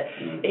about it,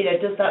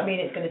 does that mean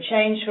it's going to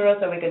change for us,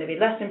 are we going to be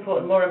less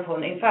important, more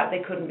important? In fact,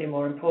 they couldn't be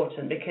more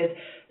important, because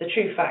the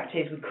true fact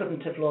is we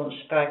couldn't have launched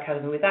Sky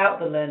Academy without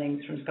the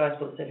learnings from Sky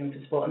Sports Living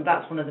for Sport, and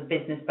that's one of the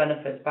business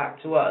benefits back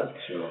to us.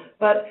 Sure.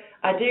 But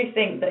I do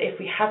think that if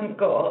we hadn't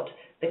got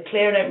the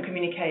clear and open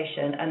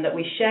communication, and that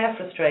we share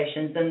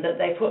frustrations, and that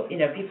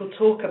people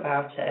talk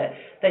about it,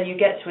 then you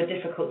get to a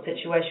difficult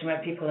situation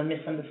where people and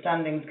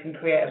misunderstandings can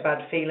create a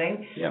bad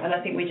feeling. Yep. And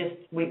I think we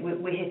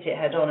hit it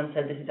head on and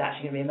said, this is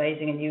actually going to be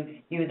amazing, and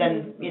you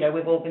then,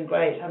 we've all been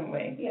great, haven't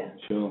we? Yeah.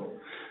 Sure.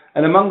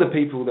 And among the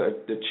people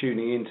that are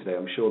tuning in today,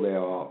 I'm sure there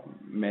are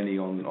many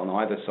on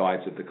either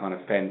sides of the kind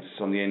of fence,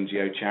 on the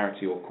NGO,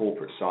 charity or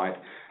corporate side,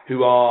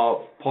 who are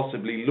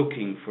possibly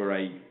looking for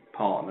a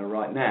partner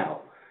right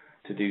now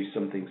to do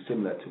something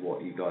similar to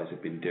what you guys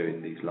have been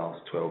doing these last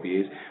 12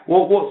 years.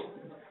 What's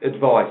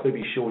advice,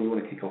 maybe Sean, you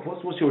want to kick off,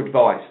 what's your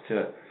advice to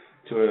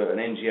an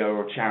NGO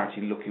or a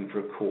charity looking for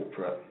a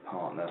corporate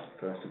partner,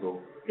 first of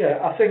all? Yeah,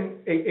 I think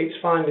it's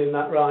finding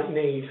that right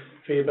need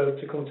for you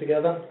both to come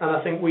together. And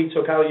I think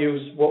I'll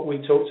use what we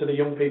talk to the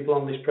young people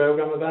on this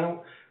programme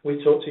about.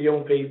 We talk to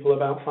young people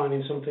about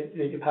finding something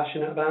that you're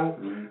passionate about.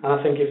 And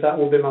I think if that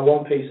would be my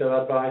one piece of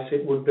advice,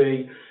 it would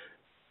be,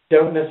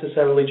 don't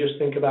necessarily just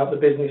think about the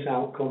business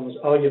outcomes.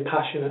 Are you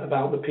passionate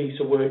about the piece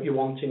of work you're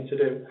wanting to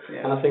do?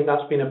 Yeah. And I think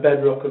that's been a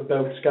bedrock of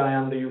both Sky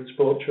and the Youth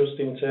Sport Trust,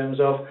 in terms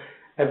of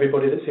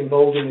everybody that's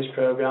involved in this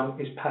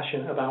programme is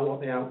passionate about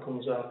what the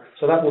outcomes are.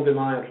 So that would be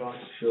my advice.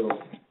 Sure.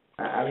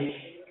 Ali?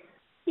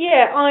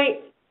 Yeah,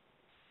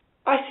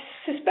 I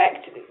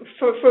suspect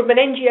from an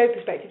NGO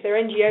perspective, if there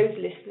are NGOs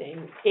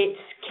listening, it's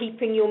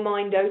keeping your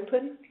mind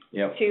open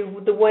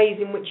to the ways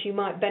in which you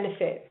might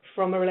benefit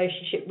from a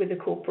relationship with a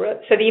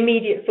corporate. So the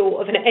immediate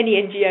thought of any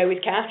NGO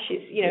is cash,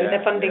 is,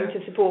 their funding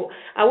to support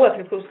our work,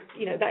 and of course,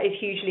 that is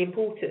hugely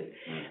important.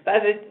 But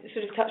as I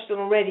sort of touched on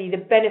already, the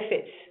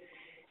benefits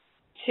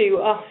to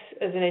us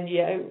as an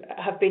NGO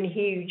have been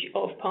huge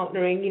of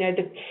partnering.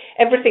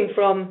 Everything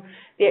from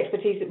the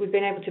expertise that we've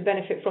been able to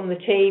benefit from the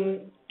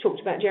team,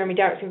 talked about Jeremy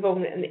Darrett's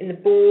involvement in the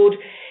board,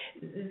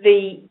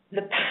 the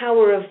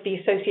power of the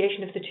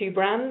association of the two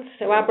brands.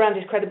 So our brand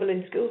is credible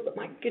in schools, but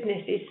my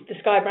goodness, is the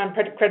Sky brand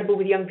credible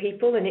with young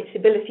people, and its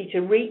ability to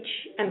reach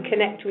and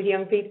connect with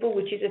young people,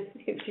 which is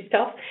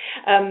tough,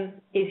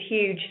 is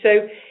huge. So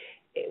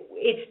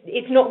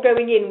it's not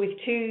going in with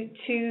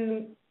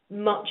too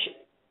much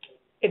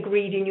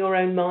agreed in your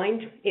own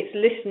mind. It's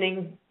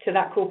listening to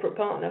that corporate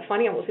partner,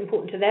 finding out what's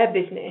important to their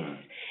business,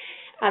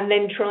 and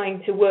then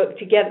trying to work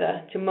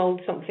together to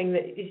mould something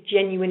that is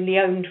genuinely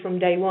owned from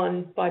day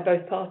one by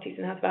both parties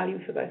and has value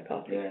for both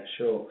parties. Yeah,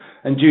 sure.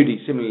 And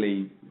Judy,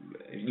 similarly,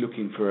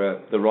 looking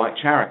for the right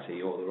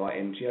charity or the right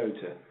NGO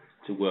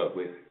to work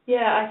with.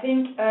 Yeah, I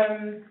think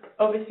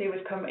obviously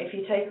if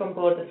you take on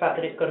board the fact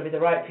that it's got to be the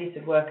right piece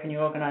of work and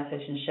your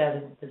organisation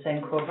share the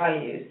same core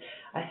values,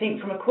 I think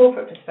from a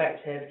corporate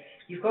perspective,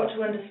 you've got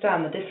to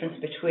understand the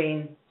difference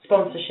between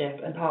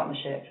sponsorship and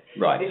partnership.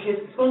 Right.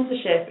 Because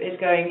sponsorship is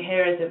going,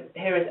 here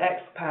is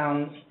X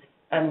pounds,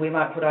 and we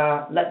might put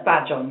our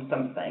badge on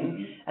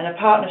something. And a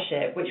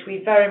partnership, which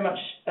we very much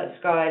at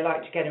Sky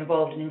like to get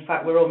involved in. In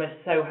fact, we're almost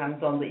so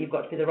hands-on that you've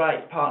got to be the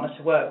right partner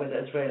to work with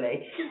us,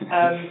 really.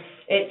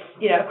 It's,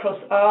 across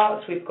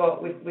arts, we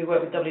work with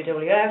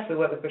WWF, we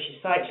work with British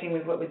Cycling,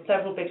 we've worked with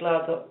several big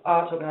large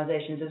art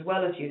organisations as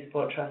well as Youth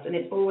Sport Trust, and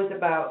it's always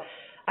about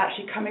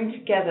actually coming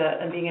together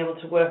and being able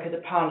to work as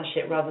a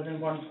partnership rather than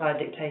one side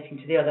dictating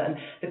to the other. And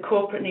the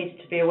corporate needs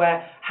to be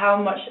aware how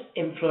much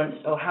influence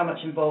or how much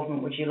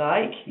involvement would you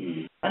like.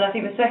 And I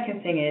think the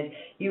second thing is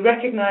you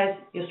recognise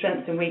your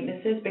strengths and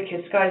weaknesses,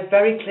 because Sky is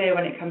very clear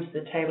when it comes to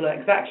the table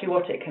exactly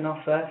what it can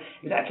offer,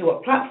 exactly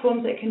what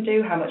platforms it can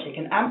do, how much it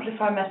can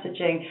amplify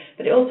messaging,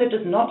 but it also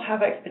does not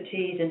have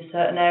expertise in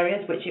certain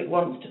areas which it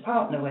wants to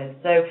partner with.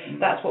 So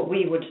that's what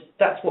we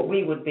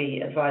would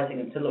be advising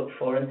them to look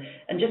for, and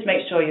just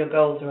make sure your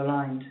goals are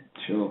aligned.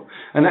 Sure.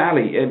 And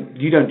Ali,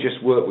 you don't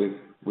just work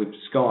with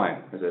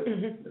Sky as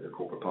a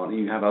corporate partner.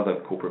 You have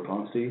other corporate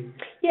partners, do you?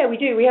 Yeah, we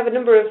do. We have a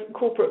number of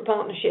corporate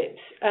partnerships,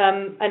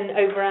 and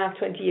over our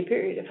 20-year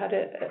period have had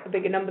a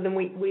bigger number than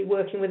we're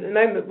working with at the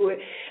moment. But we're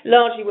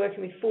largely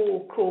working with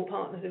 4 core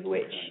partners, of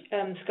which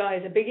Sky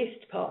is the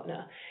biggest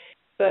partner.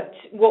 But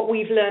what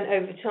we've learned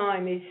over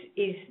time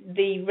is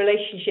the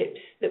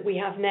relationships that we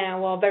have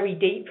now are very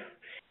deep.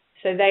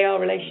 So they are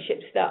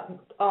relationships that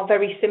are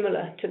very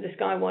similar to the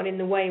Sky one in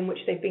the way in which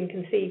they've been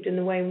conceived and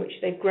the way in which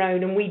they've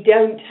grown. And we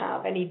don't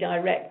have any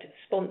direct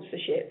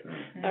sponsorship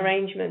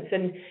arrangements.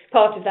 And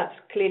part of that's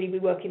clearly we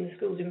work in the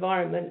schools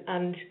environment,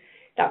 and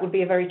that would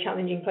be a very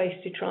challenging place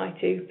to try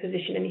to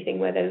position anything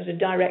where there's a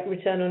direct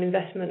return on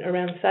investment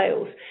around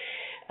sales.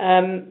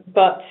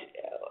 But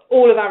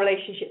all of our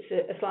relationships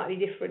are slightly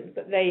different,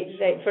 but they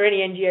for any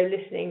NGO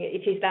listening,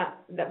 it is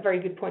that very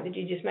good point that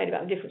you just made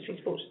about the difference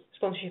between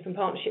sponsorship and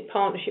partnership.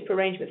 Partnership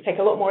arrangements take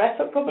a lot more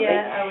effort, probably.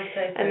 Yeah, I would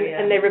say so,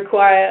 and they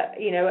require,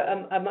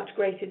 a much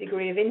greater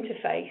degree of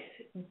interface,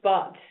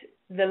 but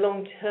the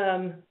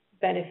long-term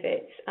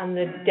benefits and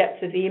the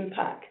depth of the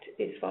impact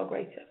is far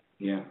greater.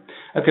 Yeah.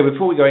 Okay,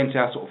 before we go into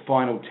our sort of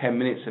final 10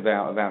 minutes of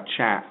our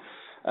chat,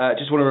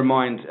 just want to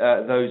remind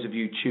those of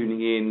you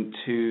tuning in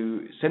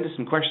to send us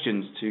some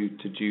questions to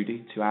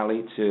Judy, to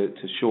Ali, to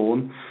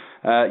Sean.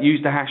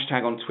 Use the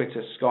hashtag on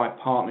Twitter, Sky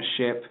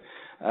Partnership.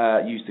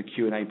 Use the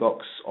Q&A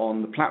box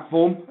on the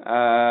platform,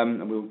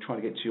 and we'll try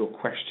to get to your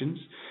questions.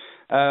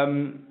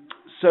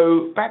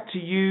 So back to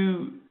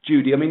you,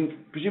 Judy. I mean,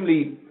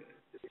 presumably,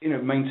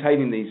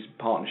 maintaining these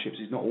partnerships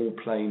is not all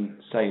plain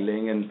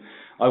sailing, and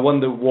I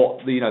wonder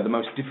what the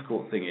most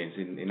difficult thing is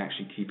in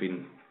actually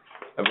keeping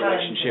a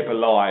relationship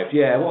alive.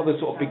 Yeah, what are the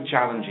sort of big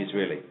challenges,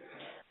 really?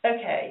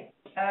 Okay.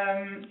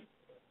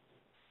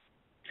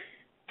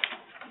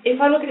 If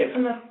I look at it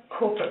from a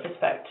corporate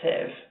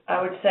perspective,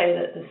 I would say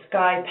that the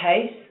Sky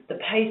pace, the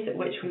pace at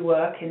which we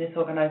work in this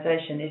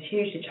organisation is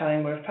hugely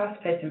challenging. We're a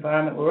fast-paced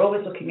environment. We're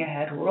always looking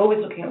ahead. We're always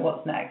looking at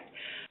what's next.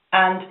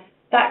 And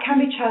that can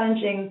be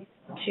challenging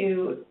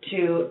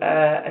to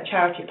a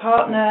charity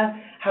partner.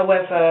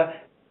 However,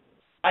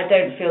 I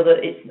don't feel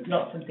that it's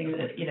not something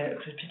that,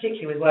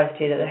 particularly with YST,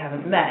 that they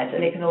haven't met,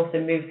 and it can also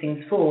move things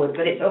forward.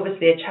 But it's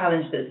obviously a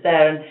challenge that's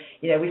there, and,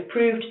 we've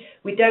proved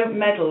we don't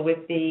meddle with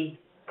the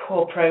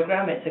core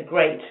programme. It's a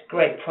great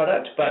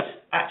product, but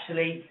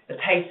actually the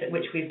pace at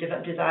which we've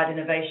desired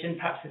innovation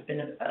perhaps has been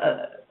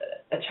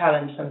a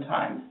challenge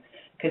sometimes,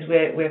 because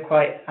we're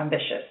quite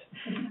ambitious.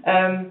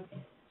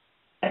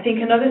 I think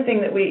another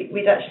thing that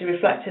we'd actually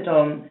reflected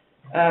on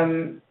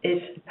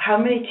is how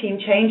many team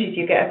changes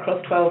you get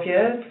across 12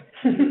 years.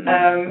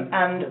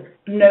 And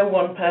no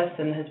one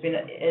person has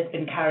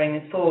been carrying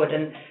this forward.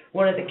 And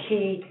one of the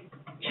key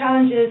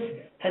challenges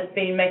has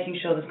been making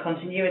sure there's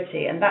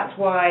continuity, and that's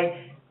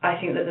why I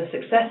think that the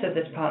success of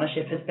this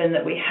partnership has been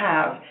that we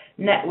have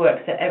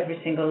networks at every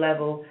single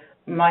level.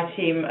 My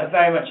team are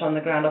very much on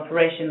the ground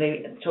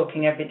operationally,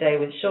 talking every day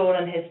with Sean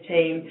and his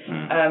team.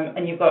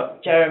 And you've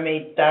got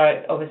Jeremy,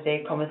 Derek,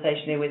 obviously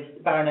conversationally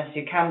with Baroness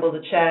Sue Campbell,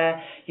 the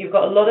chair. You've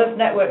got a lot of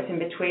networks in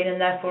between,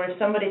 and therefore if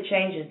somebody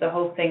changes, the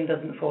whole thing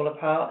doesn't fall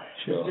apart.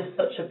 Sure. There's just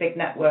such a big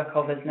network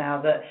of us now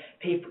that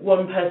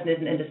one person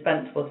isn't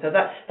indispensable. So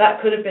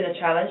that could have been a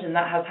challenge, and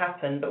that has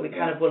happened, but we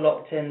kind of were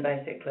locked in,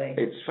 basically.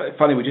 It's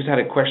funny, we just had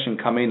a question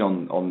come in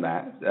on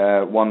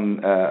that.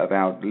 One of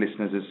our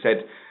listeners has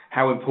said,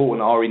 how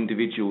important are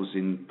individuals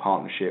in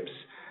partnerships?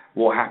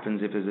 What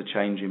happens if there's a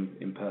change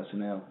in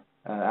personnel?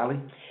 Ali?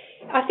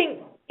 I think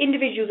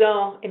individuals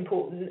are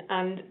important,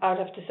 and I would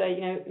have to say,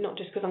 not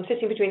just because I'm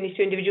sitting between these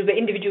two individuals, but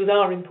individuals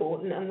are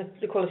important, and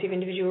the quality of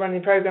individual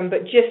running the programme.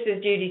 But just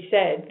as Judy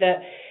said,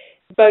 that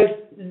both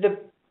the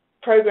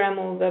programme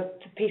or the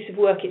piece of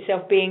work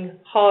itself being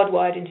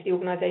hardwired into the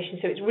organisation,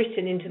 so it's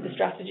written into the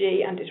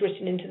strategy and it's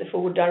written into the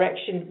forward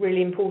direction,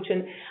 really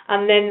important.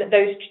 And then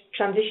those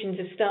transitions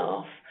of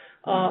staff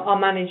are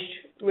managed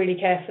really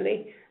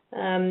carefully.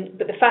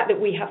 But the fact that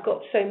we have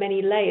got so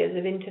many layers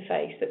of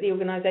interface, that the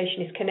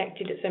organisation is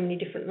connected at so many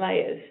different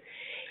layers,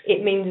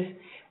 it means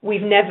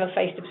we've never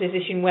faced a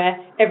position where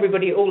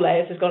everybody at all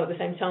layers has gone at the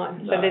same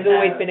time. So there's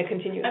always been a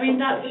continuous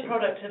that's the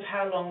product of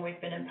how long we've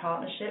been in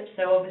partnership.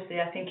 So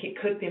obviously I think it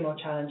could be more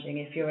challenging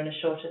if you're in a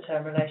shorter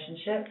term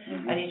relationship,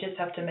 and you just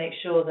have to make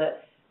sure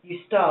that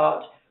you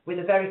start with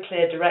a very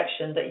clear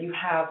direction, that you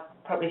have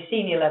probably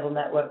senior level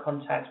network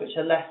contacts, which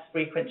are less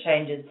frequent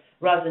changes,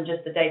 rather than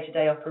just the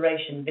day-to-day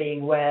operation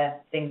being where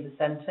things are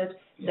centred.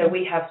 So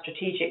we have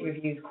strategic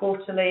reviews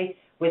quarterly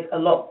with a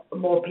lot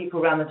more people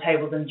around the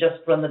table than just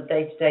run the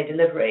day-to-day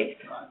delivery,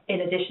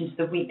 in addition to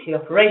the weekly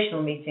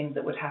operational meetings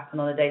that would happen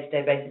on a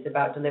day-to-day basis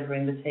about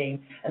delivering the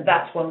team. And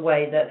that's one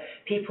way that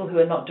people who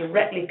are not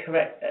directly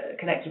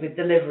connected with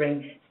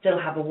delivering still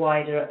have a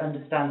wider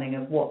understanding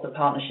of what the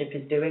partnership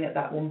is doing at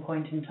that one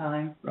point in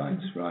time. Right.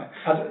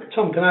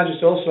 Tom, can I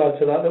just also add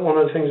to that one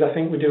of the things I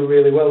think we do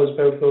really well as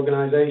both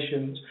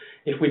organisations,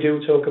 if we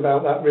do talk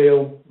about that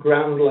real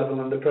ground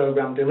level and the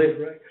programme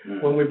delivery,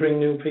 when we bring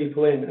new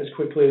people in as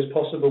quickly as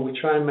possible, we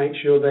try and make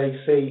sure they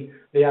see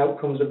the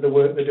outcomes of the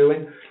work they're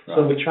doing. Right.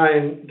 So we try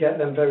and get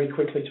them very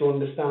quickly to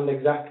understand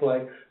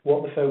exactly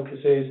what the focus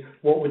is,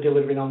 what we're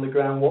delivering on the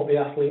ground, what the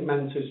athlete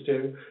mentors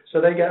do. So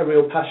they get a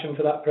real passion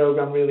for that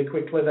programme really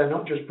quickly. They're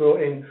not just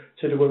brought in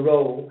to do a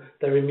role,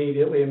 they're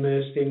immediately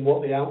immersed in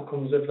what the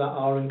outcomes of that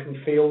are and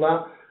can feel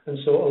that and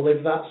sort of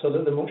live that, so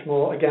that they're much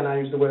more, again, I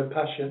use the word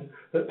passion,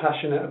 but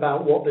passionate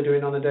about what they're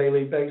doing on a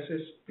daily basis.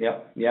 Yeah.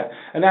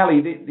 And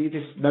Ali,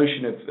 this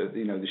notion of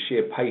the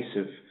sheer pace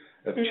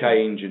of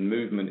change and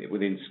movement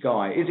within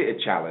Sky, is it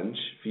a challenge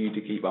for you to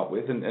keep up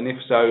with? And if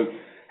so,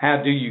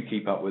 how do you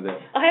keep up with it?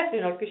 I have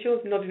to nod because Sean's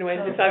nodding away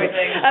this time.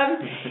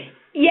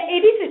 Yeah,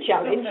 it is a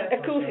challenge.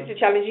 Of course it's a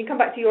challenge. You come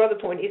back to your other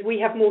point, is we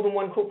have more than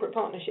one corporate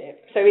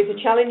partnership. So it's a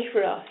challenge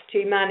for us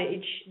to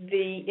manage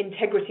the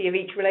integrity of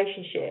each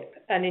relationship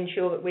and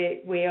ensure that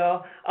we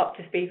are up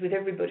to speed with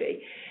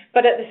everybody.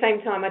 But at the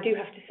same time, I do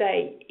have to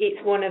say it's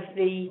one of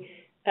the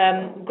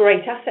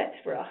great assets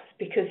for us,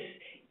 because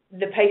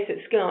the pace at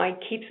Sky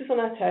keeps us on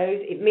our toes.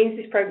 It means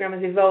this programme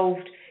has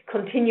evolved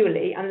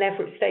continually and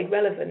therefore it's stayed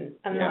relevant.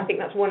 And I think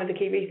that's one of the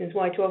key reasons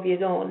why 12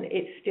 years on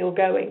it's still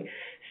going.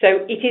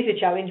 So it is a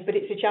challenge, but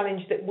it's a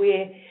challenge that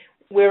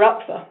we're up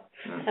for.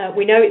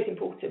 We know it's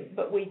important,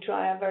 but we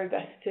try our very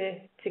best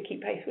to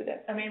keep pace with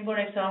it. I mean, one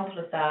example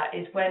of that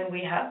is when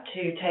we had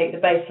to take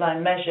the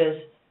baseline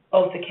measures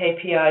of the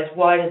KPIs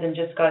wider than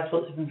just Sky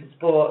Sports Open for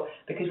Sport,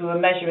 because we were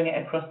measuring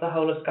it across the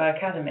whole of Sky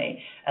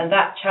Academy. And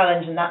that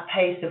challenge and that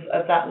pace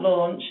of that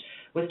launch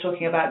was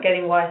talking about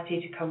getting YST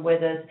to come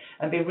with us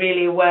and be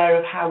really aware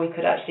of how we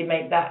could actually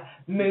make that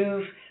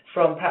move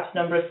from perhaps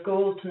number of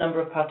schools to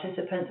number of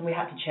participants, and we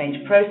had to change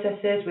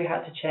processes, we had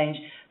to change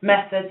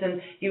methods,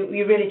 and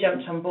you really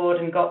jumped on board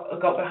and got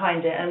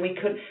behind it. And we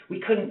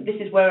couldn't.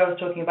 This is where I was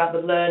talking about the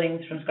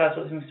learnings from Sky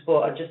Sports and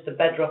Sport are just the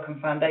bedrock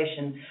and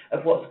foundation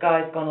of what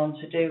Sky's gone on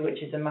to do,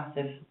 which is a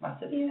massive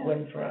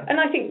win for us. And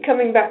I think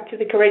coming back to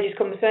the courageous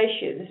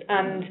conversations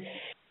and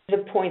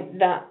the point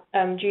that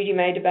Judy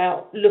made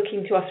about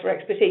looking to us for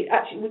expertise.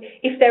 Actually,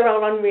 if there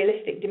are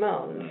unrealistic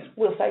demands,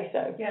 we'll say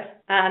so. Yeah.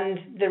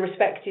 And the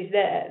respect is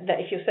there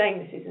that if you're saying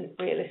this isn't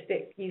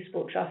realistic, you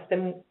Sport Trust,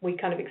 then we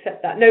kind of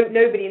accept that.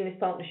 Nobody in this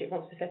partnership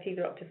wants to set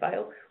either up to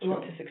fail. We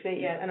want to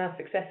succeed, and our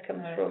success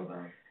comes from.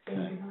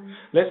 Okay.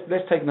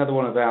 Let's take another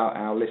one of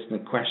our listener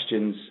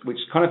questions, which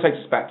kind of takes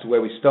us back to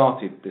where we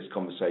started this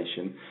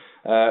conversation.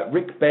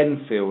 Rick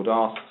Benfield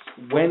asks,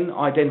 when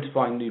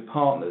identifying new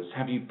partners,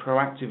 have you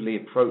proactively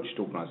approached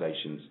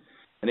organisations?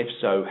 And if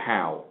so,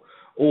 how?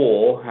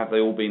 Or have they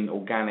all been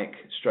organic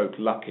 /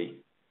 lucky?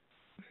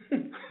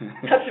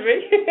 That's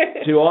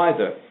really To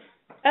either.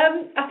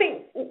 I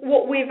think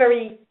what we're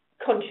very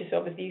conscious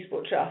of as the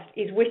Sport Trust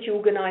is which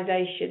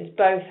organisations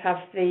both have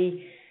the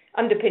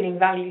underpinning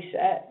value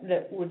set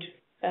that would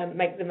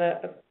make them a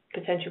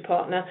potential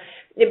partner,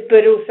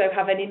 but also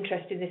have an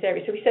interest in this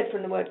area. So we said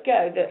from the word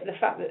go that the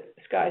fact that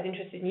Sky is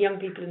interested in young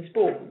people in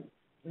sport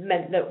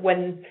meant that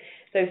when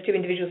those two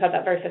individuals had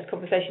that very first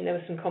conversation, there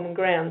was some common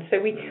ground. So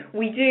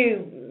we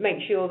do make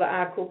sure that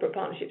our corporate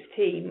partnerships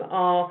team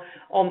are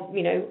on,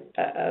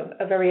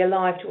 are very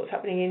alive to what's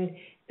happening in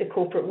the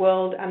corporate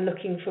world and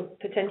looking for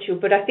potential.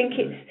 But I think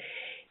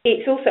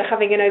it's also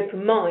having an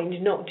open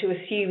mind, not to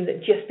assume that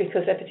just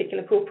because a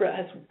particular corporate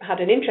has had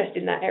an interest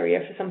in that area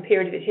for some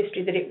period of its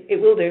history that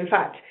it will do. In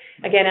fact,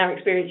 again, our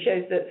experience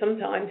shows that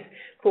sometimes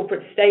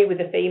corporates stay with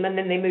a theme and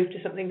then they move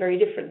to something very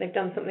different. They've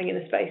done something in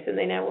a space and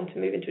they now want to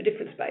move into a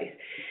different space.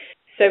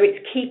 So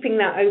it's keeping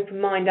that open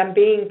mind and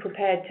being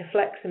prepared to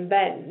flex and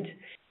bend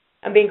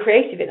and being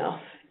creative enough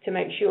to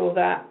make sure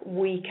that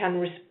we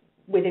can,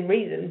 within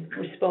reason,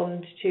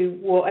 respond to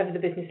whatever the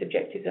business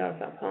objectives are of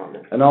that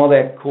partner. And are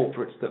there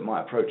corporates that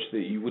might approach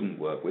that you wouldn't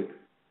work with?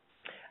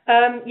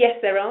 Yes,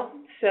 there are.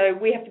 So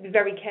we have to be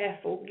very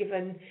careful,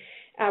 given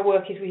our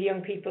work is with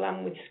young people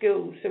and with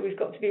schools. So we've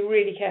got to be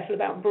really careful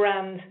about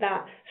brands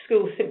that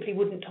schools simply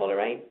wouldn't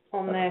tolerate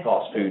on their...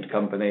 fast food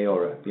company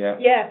or Yeah,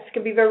 it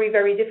can be very,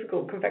 very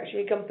difficult.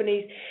 Confectionery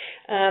companies,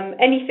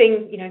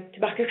 anything,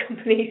 tobacco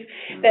companies.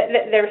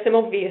 There are some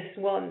obvious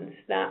ones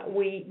that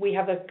we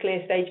have a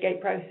clear stage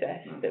gate process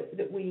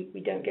that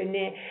we don't go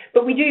near.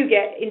 But we do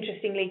get,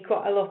 interestingly,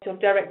 quite a lot of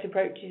direct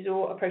approaches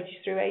or approaches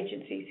through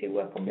agencies who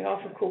work on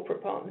behalf of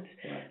corporate partners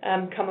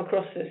come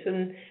across us,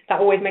 and that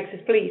always makes us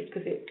pleased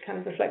because it kind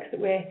of reflects that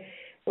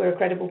we're a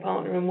credible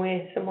partner and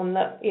we're someone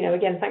that,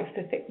 again, thanks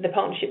to the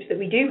partnerships that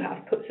we do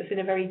have, puts us in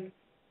a very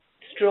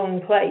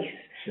strong place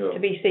to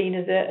be seen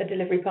as a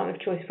delivery partner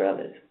of choice for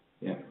others.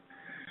 Yeah.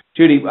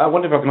 Judy, I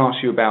wonder if I can ask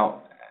you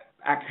about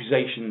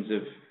accusations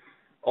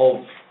of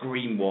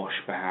greenwash,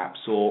 perhaps,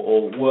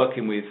 or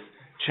working with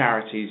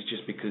charities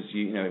just because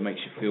it makes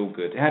you feel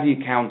good. How do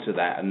you counter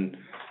that? And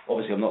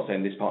obviously, I'm not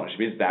saying this partnership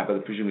is that,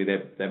 but presumably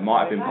there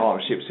might have been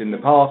partnerships in the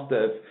past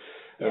that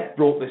have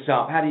brought this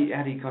up. How do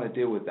you kind of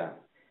deal with that?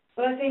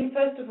 Well, I think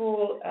first of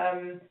all,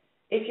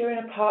 if you're in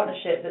a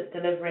partnership that's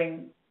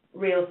delivering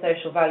real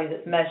social value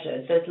that's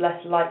measured, there's less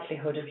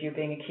likelihood of you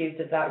being accused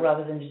of that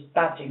rather than just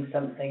badging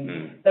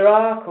something. There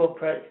are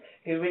corporates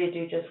who really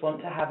do just want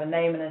to have a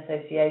name and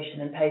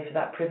association and pay for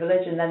that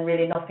privilege, and then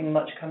really nothing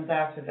much comes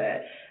out of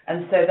it.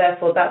 And so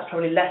therefore that's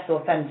probably less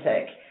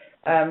authentic.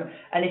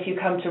 And if you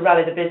come to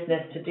rally the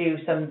business to do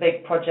some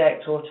big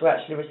project or to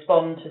actually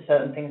respond to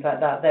certain things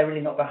like that, they're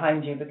really not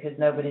behind you because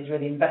nobody's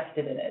really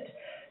invested in it.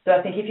 So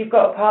I think if you've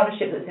got a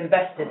partnership that's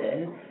invested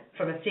in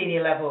from a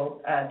senior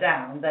level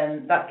down,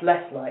 then that's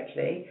less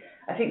likely.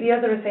 I think the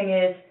other thing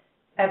is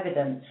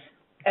evidence.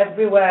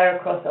 Everywhere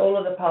across all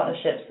of the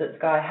partnerships that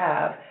Sky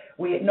have,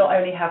 we not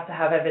only have to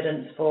have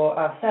evidence for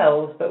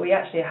ourselves, but we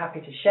actually are happy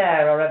to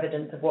share our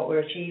evidence of what we're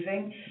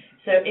achieving.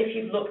 So if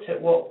you've looked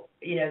at what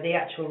the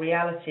actual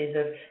realities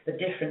of the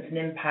difference and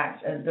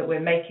impact that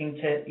we're making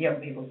to young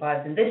people's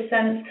lives in this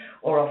sense,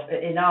 or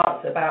in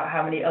arts about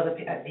how many other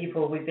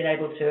people we've been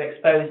able to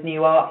expose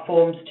new art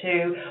forms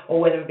to,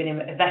 or whether we've been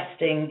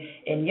investing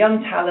in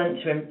young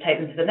talent to take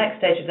them to the next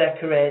stage of their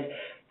careers,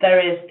 there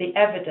is the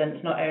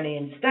evidence not only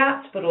in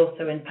stats but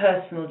also in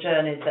personal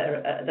journeys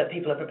that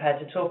people are prepared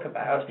to talk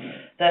about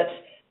that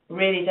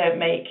really don't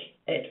make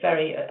it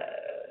very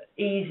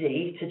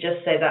easy to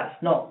just say that's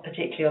not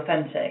particularly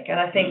authentic. And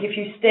I think if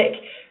you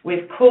stick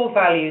with core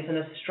values and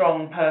a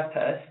strong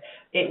purpose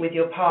with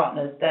your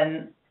partners,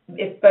 then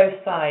if both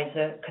sides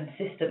are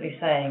consistently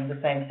saying the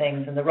same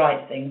things and the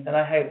right things, then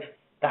I hope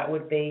that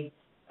would be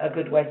a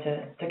good way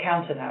to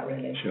counter that,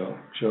 really.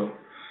 Sure.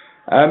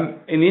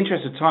 In the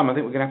interest of time, I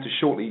think we're going to have to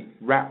shortly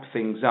wrap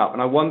things up.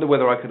 And I wonder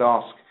whether I could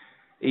ask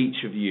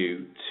each of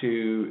you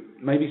to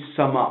maybe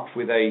sum up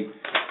with a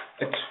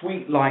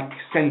tweet-like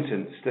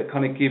sentence that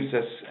kind of gives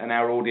us and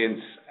our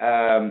audience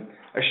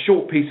a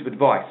short piece of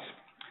advice.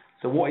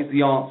 So what is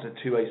the answer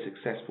to a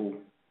successful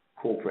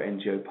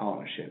corporate-NGO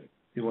partnership?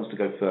 Who wants to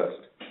go first?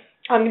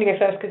 I'm going to go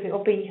first because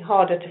it'll be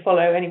harder to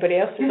follow anybody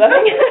else's, I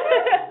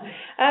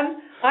think.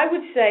 I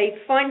would say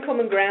find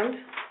common ground,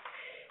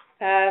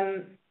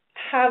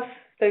 have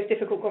those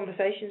difficult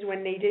conversations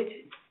when needed,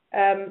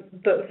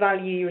 but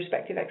value your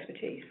respective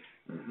expertise.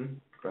 Mm-hmm.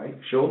 Great.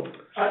 Sure.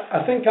 I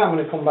think I'm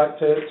going to come back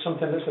to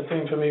something that's a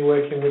theme for me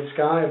working with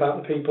Sky,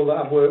 about the people that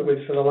I've worked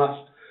with for the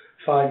last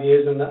 5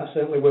 years and that I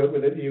certainly work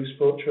with at the Youth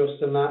Sport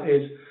Trust, and that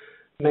is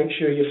make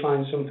sure you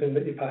find something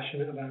that you're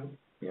passionate about.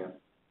 Yeah,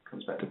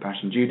 comes back to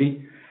passion.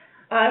 Judy?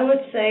 I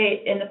would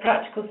say in the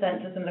practical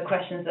sense of some of the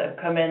questions that have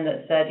come in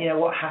that said,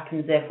 what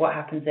happens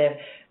if,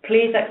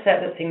 please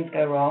accept that things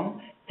go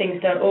wrong. Things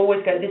don't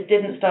always go. This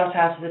didn't start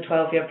out as a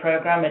 12-year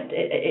program.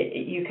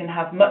 You can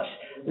have much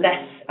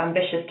less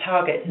ambitious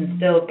targets and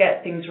still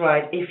get things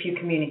right if you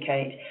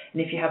communicate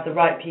and if you have the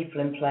right people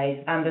in place.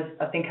 And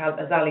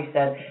as Ali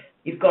said,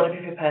 you've got to be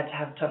prepared to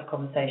have tough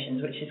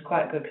conversations, which is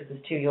quite good because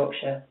there's 2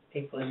 Yorkshire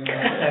people in the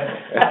room,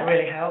 so that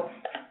really helps.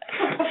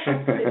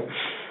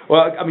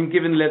 Well, I mean,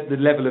 given the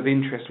level of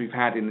interest we've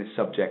had in this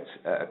subject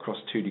across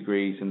 2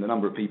 degrees and the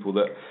number of people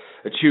that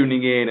are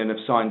tuning in and have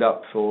signed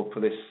up for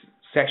this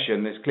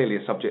session, there's clearly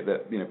a subject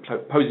that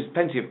poses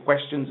plenty of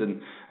questions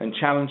and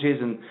challenges,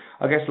 and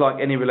I guess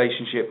like any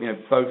relationship,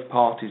 both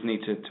parties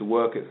need to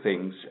work at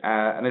things,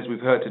 and as we've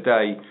heard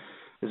today,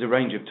 there's a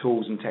range of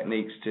tools and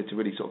techniques to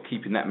really sort of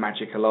keeping that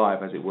magic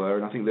alive, as it were.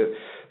 And I think that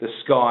the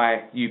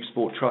Sky Youth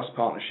Sport Trust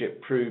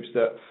partnership proves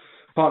that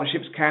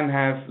partnerships can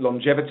have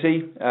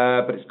longevity,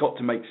 but it's got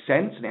to make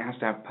sense, and it has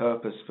to have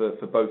purpose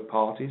for both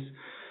parties.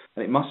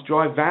 And it must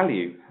drive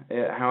value,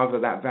 however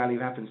that value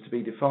happens to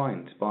be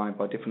defined by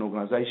different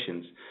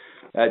organisations.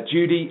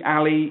 Judy,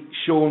 Ali,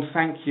 Sean,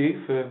 thank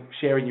you for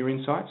sharing your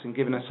insights and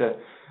giving us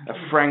a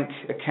frank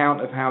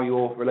account of how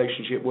your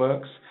relationship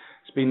works.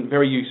 It's been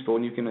very useful,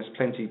 and you've given us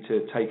plenty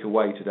to take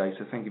away today,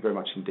 so thank you very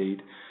much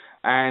indeed.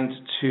 And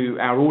to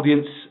our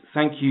audience,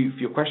 thank you for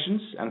your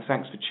questions, and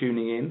thanks for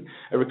tuning in.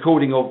 A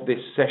recording of this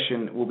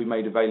session will be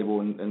made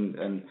available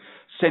and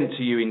sent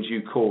to you in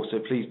due course, so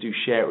please do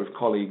share it with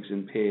colleagues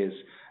and peers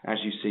as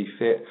you see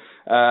fit.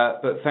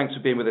 But thanks for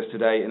being with us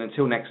today, and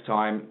until next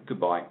time,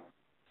 goodbye.